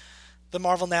between the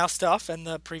Marvel Now stuff and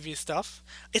the previous stuff.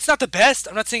 It's not the best.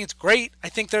 I'm not saying it's great. I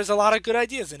think there's a lot of good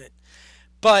ideas in it.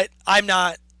 But I'm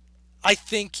not I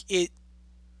think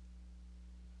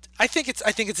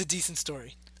it's a decent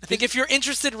story. I think if you're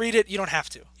interested, read it. You don't have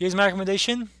to. Here's my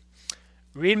recommendation: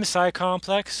 read Messiah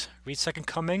Complex, read Second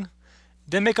Coming,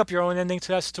 then make up your own ending to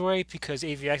that story because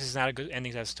AVX is not a good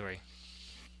ending to that story.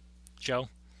 Joe.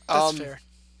 That's fair.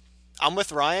 I'm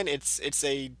with Ryan. It's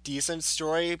a decent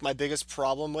story. My biggest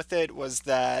problem with it was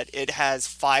that it has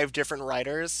 5 different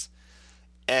writers,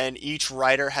 and each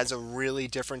writer has a really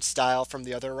different style from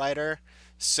the other writer.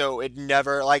 So it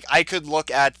never, like, I could look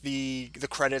at the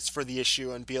credits for the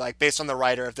issue and be like, based on the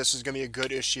writer, if this was going to be a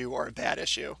good issue or a bad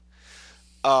issue.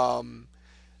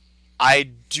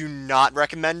 I do not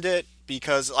recommend it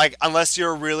because, like, unless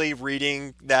you're really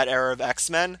reading that era of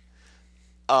X-Men,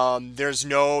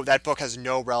 that book has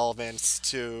no relevance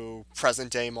to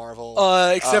present day Marvel.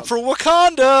 Except for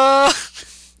Wakanda.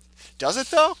 Does it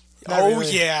though? Oh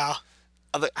yeah.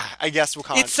 I guess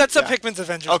Wakanda. It sets up yeah. Hickman's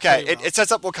Avengers. Okay, pretty well. it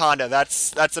sets up Wakanda.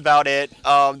 That's about it.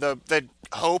 The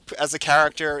Hope as a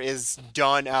character is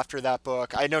done after that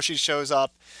book. I know she shows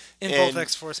up in both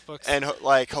X-Force books. And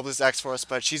like Hope is X-Force,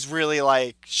 but she's really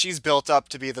she's built up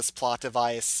to be this plot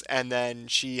device, and then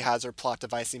she has her plot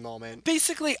devicey moment.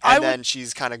 Basically, then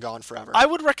she's kind of gone forever. I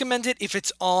would recommend it if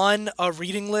it's on a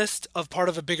reading list of part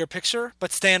of a bigger picture,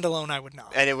 but standalone I would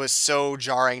not. And it was so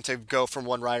jarring to go from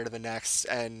one writer to the next,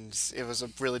 and it was a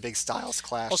really big styles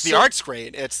clash. The art's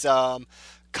great. It's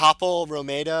Koppel,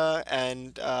 Romita,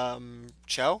 and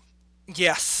Cho.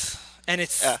 Yes, and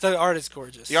the art is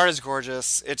gorgeous. The art is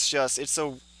gorgeous. It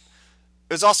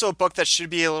was also a book that should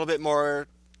be a little bit more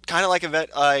kind of like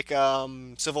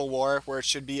Civil War, where it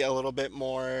should be a little bit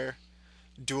more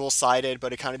dual-sided,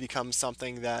 but it kind of becomes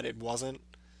something that it wasn't.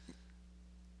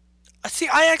 See,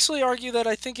 I actually argue that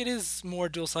I think it is more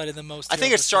dual-sided than most. I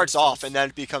think it starts off and then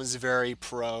it becomes very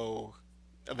pro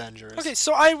Avengers. Okay,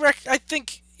 so I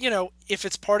think, if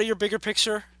it's part of your bigger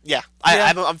picture. Yeah,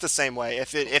 I'm the same way.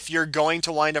 If you're going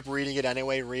to wind up reading it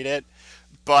anyway, read it.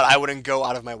 But I wouldn't go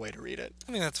out of my way to read it.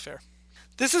 I think that's fair.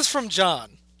 This is from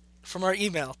John, from our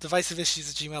email,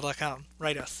 divisiveissues@gmail.com.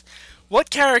 Write us.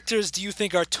 What characters do you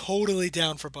think are totally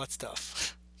down for butt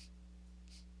stuff?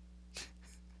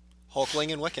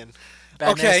 Hulkling and Wiccan.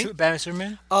 Batman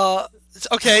Superman?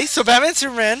 Okay, so Batman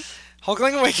Superman,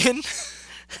 Hulkling and Wiccan.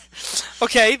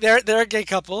 Okay, they're a gay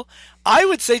couple. I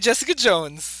would say Jessica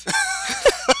Jones.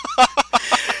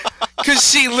 Because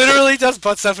she literally does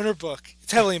butt stuff in her book.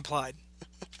 It's heavily implied.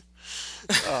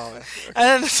 Oh, and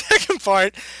then the second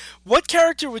part, what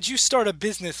character would you start a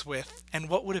business with, and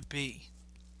what would it be?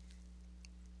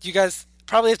 You guys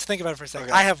probably have to think about it for a second.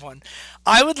 Okay. I have one.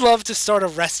 I would love to start a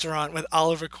restaurant with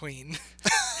Oliver Queen.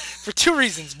 For two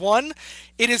reasons. One,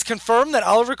 it is confirmed that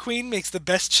Oliver Queen makes the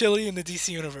best chili in the DC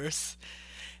universe.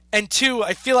 And two,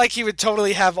 I feel like he would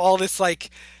totally have all this,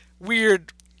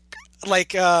 weird,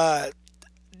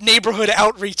 neighborhood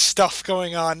outreach stuff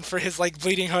going on for his,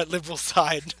 Bleeding Heart liberal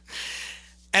side.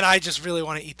 And I just really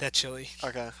want to eat that chili.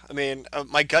 Okay. I mean,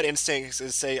 my gut instinct is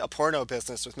to say a porno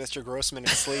business with Mr. Grossman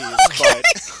and sleeves, okay.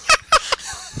 But...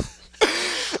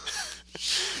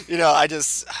 I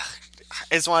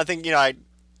just want to think,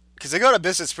 because they go to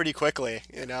business pretty quickly,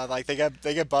 they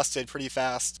get busted pretty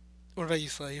fast. What about you,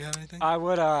 Slay? You have anything? I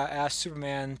would ask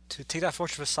Superman to take that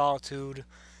Fortress of Solitude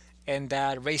and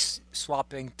that race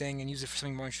swapping thing and use it for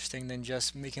something more interesting than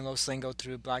just making Lois Lane go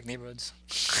through black neighborhoods.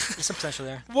 There's some potential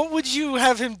there. What would you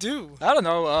have him do? I don't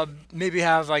know. Maybe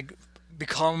have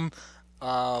become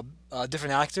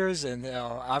different actors and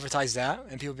advertise that,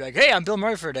 and people be like, "Hey, I'm Bill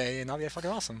Murray for a day," and that'll be fucking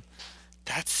awesome.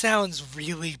 That sounds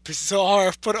really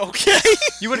bizarre, but okay.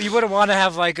 You wouldn't want to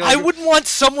have I wouldn't want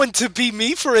someone to be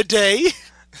me for a day.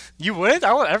 You wouldn't?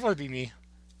 I want everyone to be me.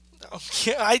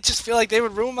 Okay, I just feel like they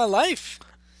would ruin my life.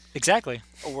 Exactly.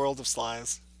 A world of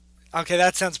slies. Okay,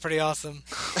 that sounds pretty awesome.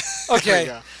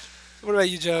 Okay. What about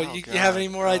you, Joe? You have any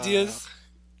more ideas?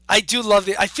 I do love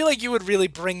I feel like you would really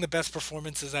bring the best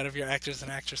performances out of your actors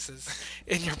and actresses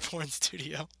in your porn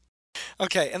studio.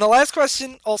 Okay, and the last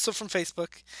question, also from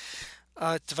Facebook.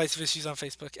 Divisive Issues on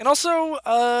Facebook. And also,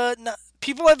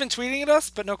 people have been tweeting at us,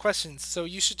 but no questions. So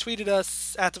you should tweet at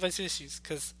us at Divisive Issues,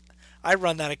 because I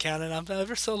run that account and I'm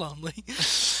ever so lonely.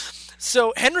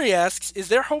 So Henry asks, is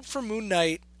there hope for Moon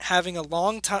Knight having a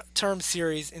long-term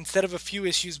series instead of a few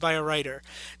issues by a writer,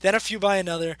 then a few by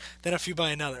another, then a few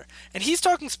by another? And he's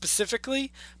talking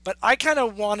specifically, but I kind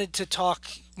of wanted to talk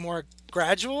more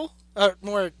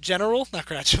more general, not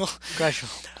gradual. Gradual.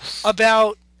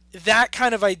 About that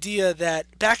kind of idea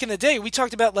that back in the day, we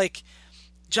talked about,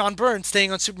 John Byrne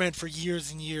staying on Superman for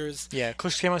years and years. Yeah,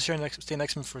 Chris came on staying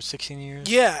X-Men for 16 years.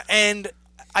 Yeah, and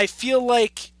I feel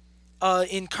like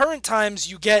in current times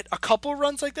you get a couple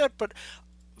runs like that, but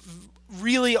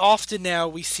really often now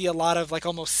we see a lot of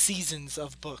almost seasons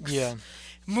of books. Yeah.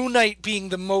 Moon Knight being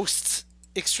the most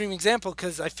extreme example,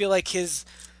 because I feel like his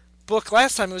book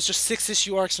last time, it was just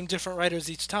 6-issue arcs from different writers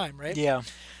each time, right? Yeah.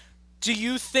 Do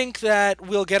you think that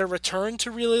we'll get a return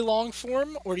to really long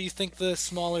form, or do you think the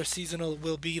smaller seasonal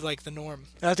will be the norm?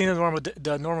 I think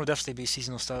the norm will definitely be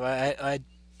seasonal stuff.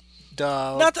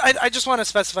 Not. I just want to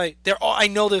specify. I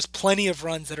know there's plenty of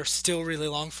runs that are still really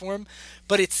long form,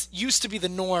 but it's used to be the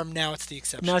norm. Now it's the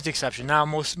exception. Now it's the exception. Now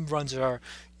most runs are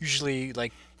usually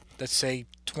like, let's say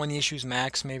 20 issues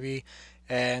max, maybe,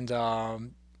 and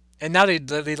now they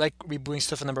like rebooting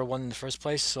stuff at number one in the first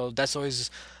place. So that's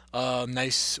always a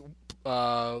nice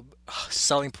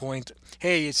selling point.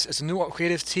 Hey, it's a new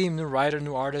creative team, new writer,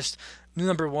 new artist, new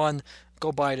number one.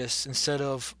 Go buy this instead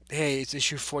of, hey, it's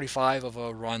issue 45 of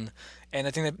a run. And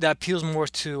I think that appeals more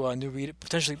to new reader,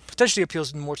 potentially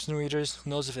appeals more to new readers. Who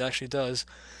knows if it actually does,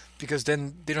 because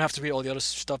then they don't have to read all the other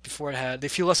stuff before it had. They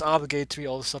feel less obligated to read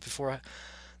all the stuff before,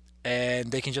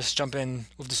 and they can just jump in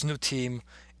with this new team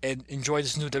and enjoy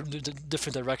this new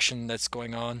different direction that's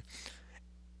going on.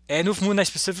 And with Moon Knight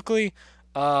specifically,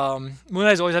 Moon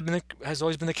Knight has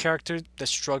always been a character that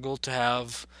struggled to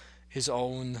have his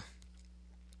own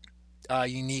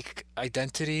unique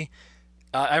identity.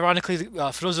 Ironically,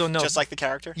 for those who don't know, Just like the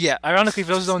character. yeah, ironically,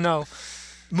 for those who don't know,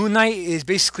 Moon Knight is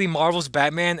basically Marvel's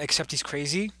Batman, except he's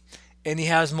crazy, and he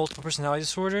has multiple personality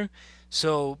disorder.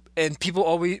 So, and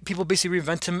people basically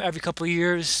reinvent him every couple of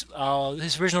years.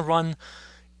 His original run,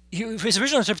 his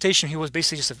original interpretation, he was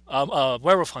basically just a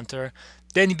werewolf hunter.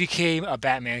 Then he became a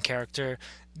Batman character.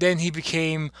 Then he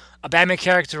became a Batman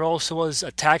character. Also was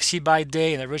a taxi by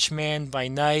day and a rich man by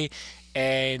night,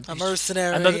 and A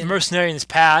mercenary. another mercenary in his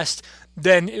past.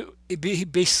 Then he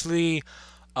basically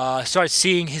started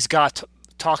seeing his god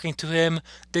talking to him.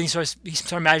 Then he started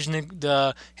imagining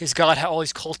his god had all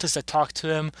these cultists that talked to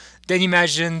him. Then he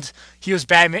imagined he was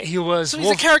Batman. So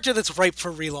he's a character that's ripe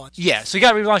for relaunch. Yeah, so he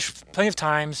got relaunched plenty of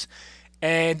times,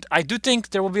 and I do think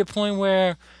there will be a point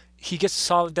where he gets a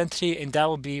solid identity, and that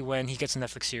will be when he gets a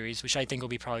Netflix series, which I think will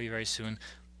be probably very soon.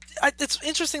 It's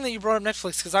interesting that you brought up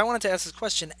Netflix, because I wanted to ask this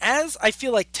question. As I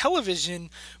feel like television,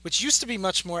 which used to be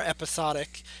much more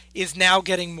episodic, is now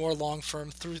getting more long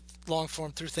form through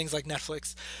things like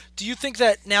Netflix. Do you think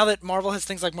that now that Marvel has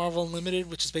things like Marvel Unlimited,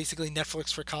 which is basically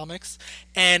Netflix for comics,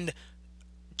 and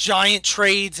giant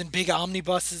trades and big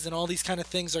omnibuses and all these kind of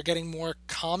things are getting more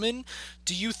common,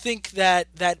 do you think that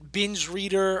binge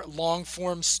reader long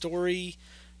form story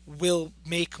will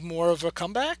make more of a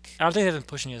comeback? I don't think they've been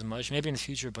pushing it as much. Maybe in the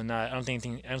future, but not. I don't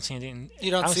see anything.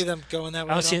 You don't see them going that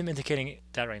way? I don't see them indicating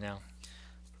that right now.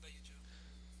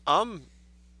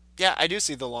 Yeah, I do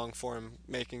see the long form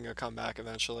making a comeback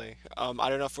eventually. I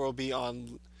don't know if it will be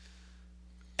on.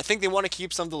 I think they want to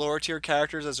keep some of the lower tier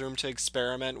characters as room to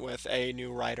experiment with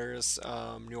new writers,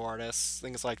 new artists,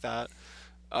 things like that.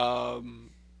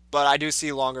 But I do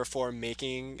see longer form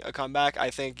making a comeback. I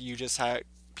think you just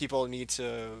people need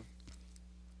to.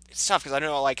 It's tough because I don't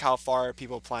know like how far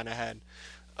people plan ahead.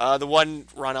 The one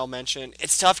run I'll mention,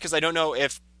 it's tough because I don't know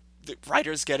if the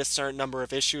writers get a certain number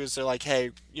of issues. They're like,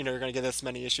 hey, you're going to get this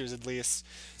many issues at least,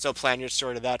 so plan your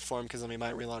story to that form because then we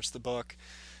might relaunch the book.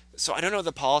 So I don't know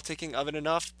the politicking of it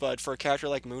enough, but for a character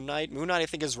like Moon Knight I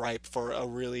think is ripe for a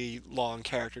really long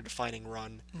character-defining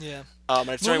run. Yeah.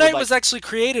 Moon Moon Knight was actually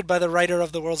created by the writer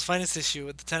of the World's Finest issue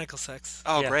with the tentacle sex.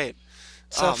 Oh, Yeah. great.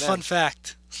 So, fun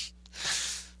fact.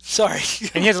 Sorry.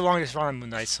 And he has the longest run on Moon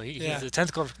Knight, so Yeah. he's a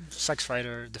tentacle sex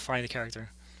fighter defining the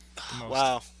character the most.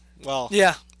 Wow. Well,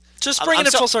 Yeah. Just bringing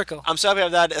it full circle. I'm so happy I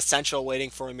have that essential waiting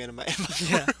for me in my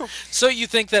Yeah. So you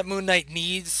think that Moon Knight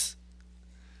needs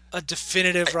a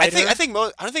definitive writer? I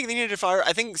don't think they need to fire.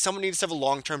 I think someone needs to have a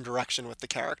long-term direction with the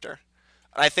character.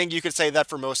 And I think you could say that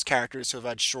for most characters who have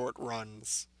had short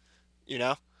runs. You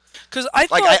know? Because I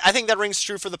Like, thought... I think that rings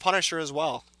true for the Punisher as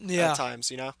well. Yeah. At times,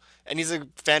 you know? And he's a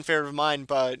fan favorite of mine,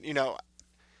 but, you know,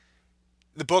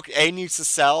 the book, A, needs to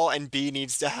sell, and B,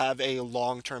 needs to have a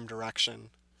long-term direction.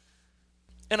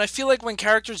 And I feel like when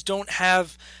characters don't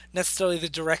have necessarily the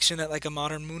direction that like a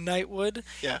modern Moon Knight would,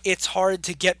 Yeah. it's hard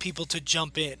to get people to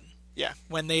jump in Yeah.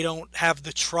 when they don't have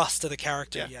the trust of the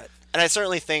character Yeah. yet. And I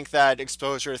certainly think that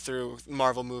exposure through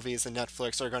Marvel movies and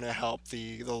Netflix are going to help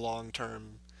the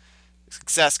long-term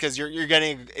success because you're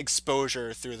getting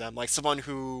exposure through them. Like someone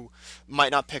who might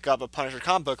not pick up a Punisher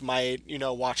comic book might, you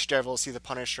know, watch Daredevil, see the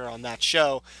Punisher on that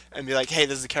show, and be like, hey,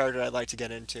 this is a character I'd like to get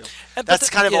into. That's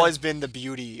kind of always been the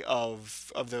beauty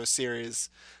of those series.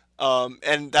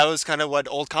 And that was kind of what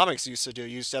old comics used to do.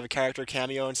 You used to have a character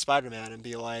cameo in Spider-Man and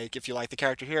be like, if you like the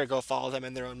character here, go follow them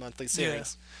in their own monthly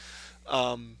series.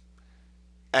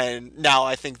 And now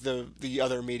I think the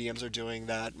other mediums are doing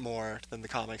that more than the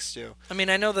comics do. I mean,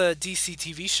 I know the DC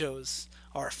TV shows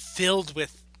are filled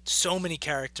with so many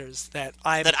characters that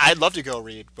I'd love to go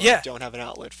read, but don't have an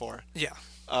outlet for. Yeah.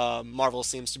 Marvel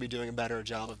seems to be doing a better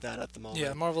job of that at the moment.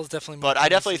 Yeah, Marvel's definitely more But I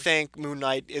definitely progressive. think Moon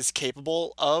Knight is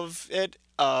capable of it.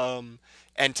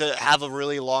 And to have a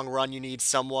really long run, you need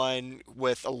someone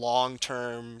with a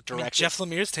long-term direction. Jeff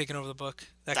Lemire's taken over the book.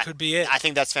 That could be it. I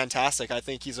think that's fantastic. I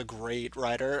think he's a great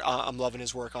writer. I'm loving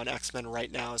his work on X-Men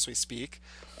right now as we speak.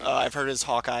 I've heard his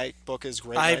Hawkeye book is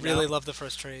great. I right really now. love the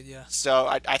first trade, yeah. So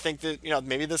I think that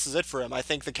maybe this is it for him. I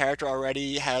think the character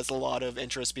already has a lot of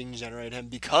interest being generated in him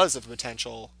because of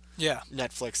potential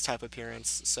Netflix type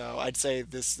appearance. So I'd say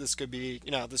this could be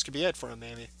this could be it for him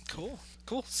maybe. Cool.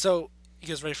 So you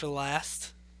guys ready for the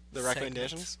last? The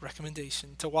recommendations?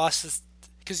 Recommendation to wash this,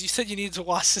 because you said you needed to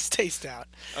wash this taste out.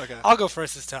 Okay. I'll go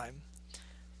first this time,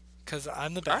 because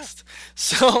I'm the best.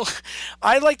 So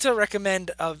I'd like to recommend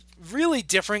a really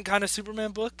different kind of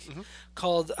Superman book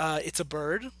called It's a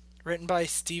Bird, written by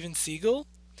Steven Seagal,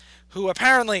 who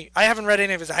apparently, I haven't read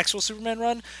any of his actual Superman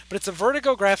run, but it's a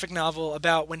Vertigo graphic novel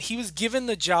about when he was given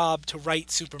the job to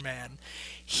write Superman.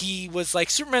 He was like,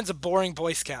 Superman's a boring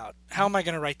Boy Scout. How am I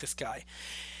going to write this guy?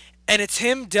 And it's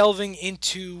him delving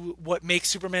into what makes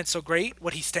Superman so great,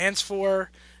 what he stands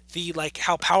for,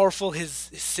 how powerful his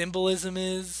symbolism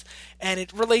is, and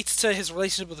it relates to his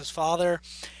relationship with his father.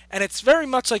 And it's very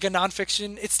much like a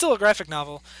nonfiction. It's still a graphic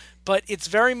novel, but it's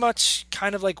very much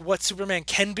kind of like what Superman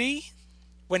can be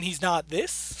when he's not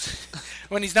this.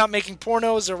 When he's not making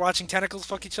pornos or watching tentacles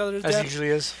fuck each other to death. As usually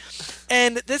is.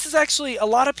 And this is actually, a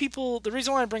lot of people, the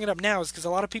reason why I bring it up now is because a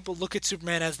lot of people look at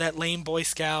Superman as that lame Boy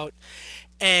Scout,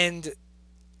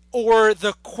 or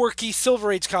the quirky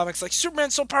Silver Age comics, like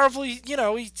Superman's so powerful, he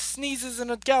sneezes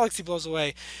and a galaxy blows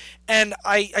away. And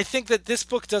I think that this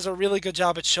book does a really good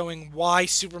job at showing why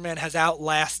Superman has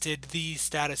outlasted these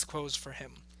status quos for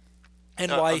him.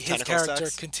 And why his character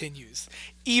continues.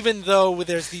 Even though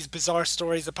there's these bizarre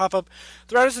stories that pop up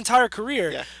throughout his entire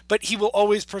career, but he will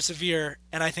always persevere,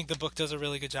 and I think the book does a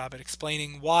really good job at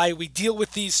explaining why we deal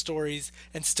with these stories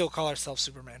and still call ourselves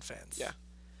Superman fans. Yeah.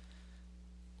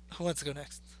 Who wants to go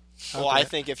next? Well, I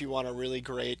think if you want a really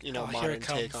great, modern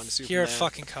take on Superman. Here it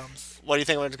fucking comes. What do you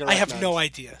think I'm going to recommend? I have no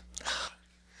idea.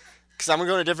 Because I'm going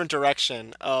to go in a different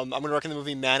direction. I'm going to recommend the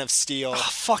movie Man of Steel. Oh,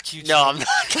 fuck you, Jim. No, I'm not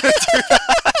going to do that.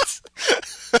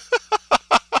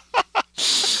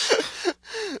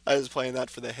 I was playing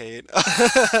that for the hate.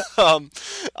 I'm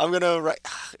going to...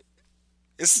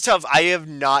 This is tough. I have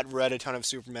not read a ton of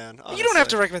Superman, honestly. You don't have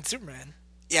to recommend Superman.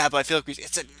 Yeah, but I feel like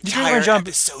it's an entire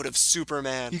episode of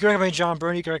Superman. You can recommend John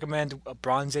Byrne. You can recommend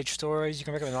Bronze Age stories. You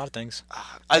can recommend a lot of things.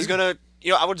 I was gonna,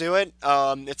 I will do it.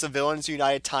 It's a Villains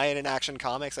United tie-in in Action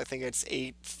Comics. I think it's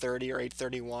 830 or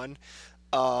 831.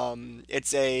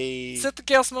 It's a. Is that the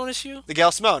Gail Simone issue? The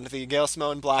Gail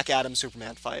Simone Black Adam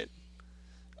Superman fight.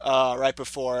 Right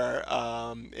before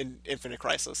Infinite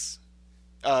Crisis.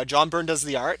 John Byrne does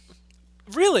the art.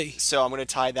 Really? So I'm gonna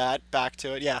tie that back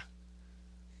to it. Yeah.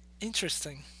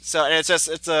 Interesting. So and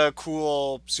it's a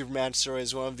cool Superman story.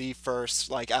 It's one of the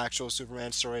first actual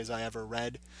Superman stories I ever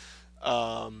read.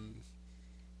 Yeah,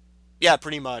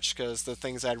 pretty much, because the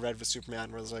things I'd read with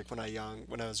Superman was when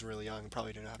I was really young,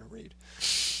 probably didn't know how to read.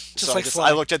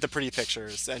 I looked at the pretty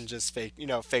pictures and just faked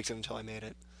it until I made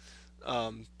it.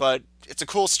 But it's a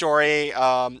cool story.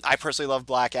 I personally love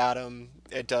Black Adam.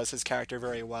 It does his character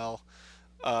very well.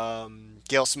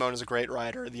 Gail Simone is a great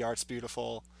writer. The art's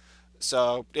beautiful.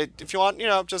 So if you want,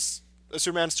 just a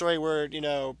Superman story where,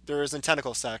 there isn't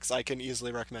tentacle sex, I can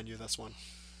easily recommend you this one.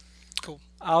 Cool.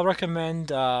 I'll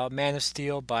recommend Man of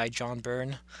Steel by John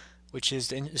Byrne, which is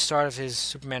the start of his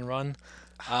Superman run.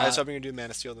 I was hoping to do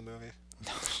Man of Steel the movie.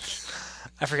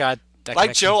 I forgot that Like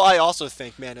connection. Joe, I also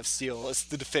think Man of Steel is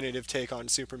the definitive take on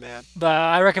Superman. But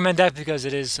I recommend that because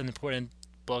it is an important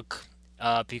book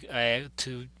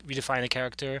to redefine the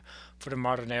character for the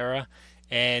modern era.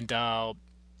 And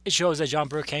it shows that John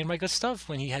Byrne can write good stuff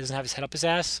when he doesn't have his head up his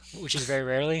ass, which is very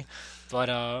rarely. But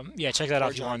yeah, check that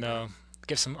out if you want to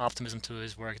give some optimism to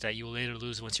his work that you will later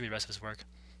lose once you read the rest of his work.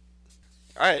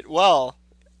 All right, well,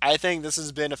 I think this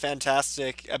has been a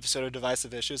fantastic episode of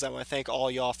Divisive Issues. I want to thank all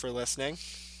y'all for listening.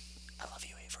 I love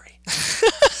you, Avery.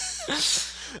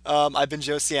 I've been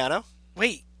Joe Ciano.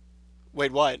 Wait,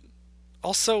 what?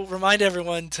 Also, remind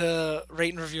everyone to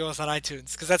rate and review us on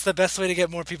iTunes, because that's the best way to get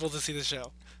more people to see the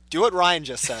show. Do what Ryan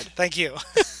just said. Thank you.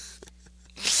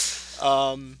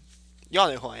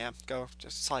 Y'all know who I am. Go,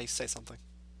 just say something.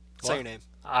 Say your name.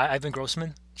 I've been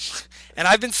Grossman. And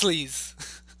I've been Sleaze.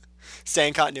 Stay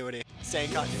in continuity.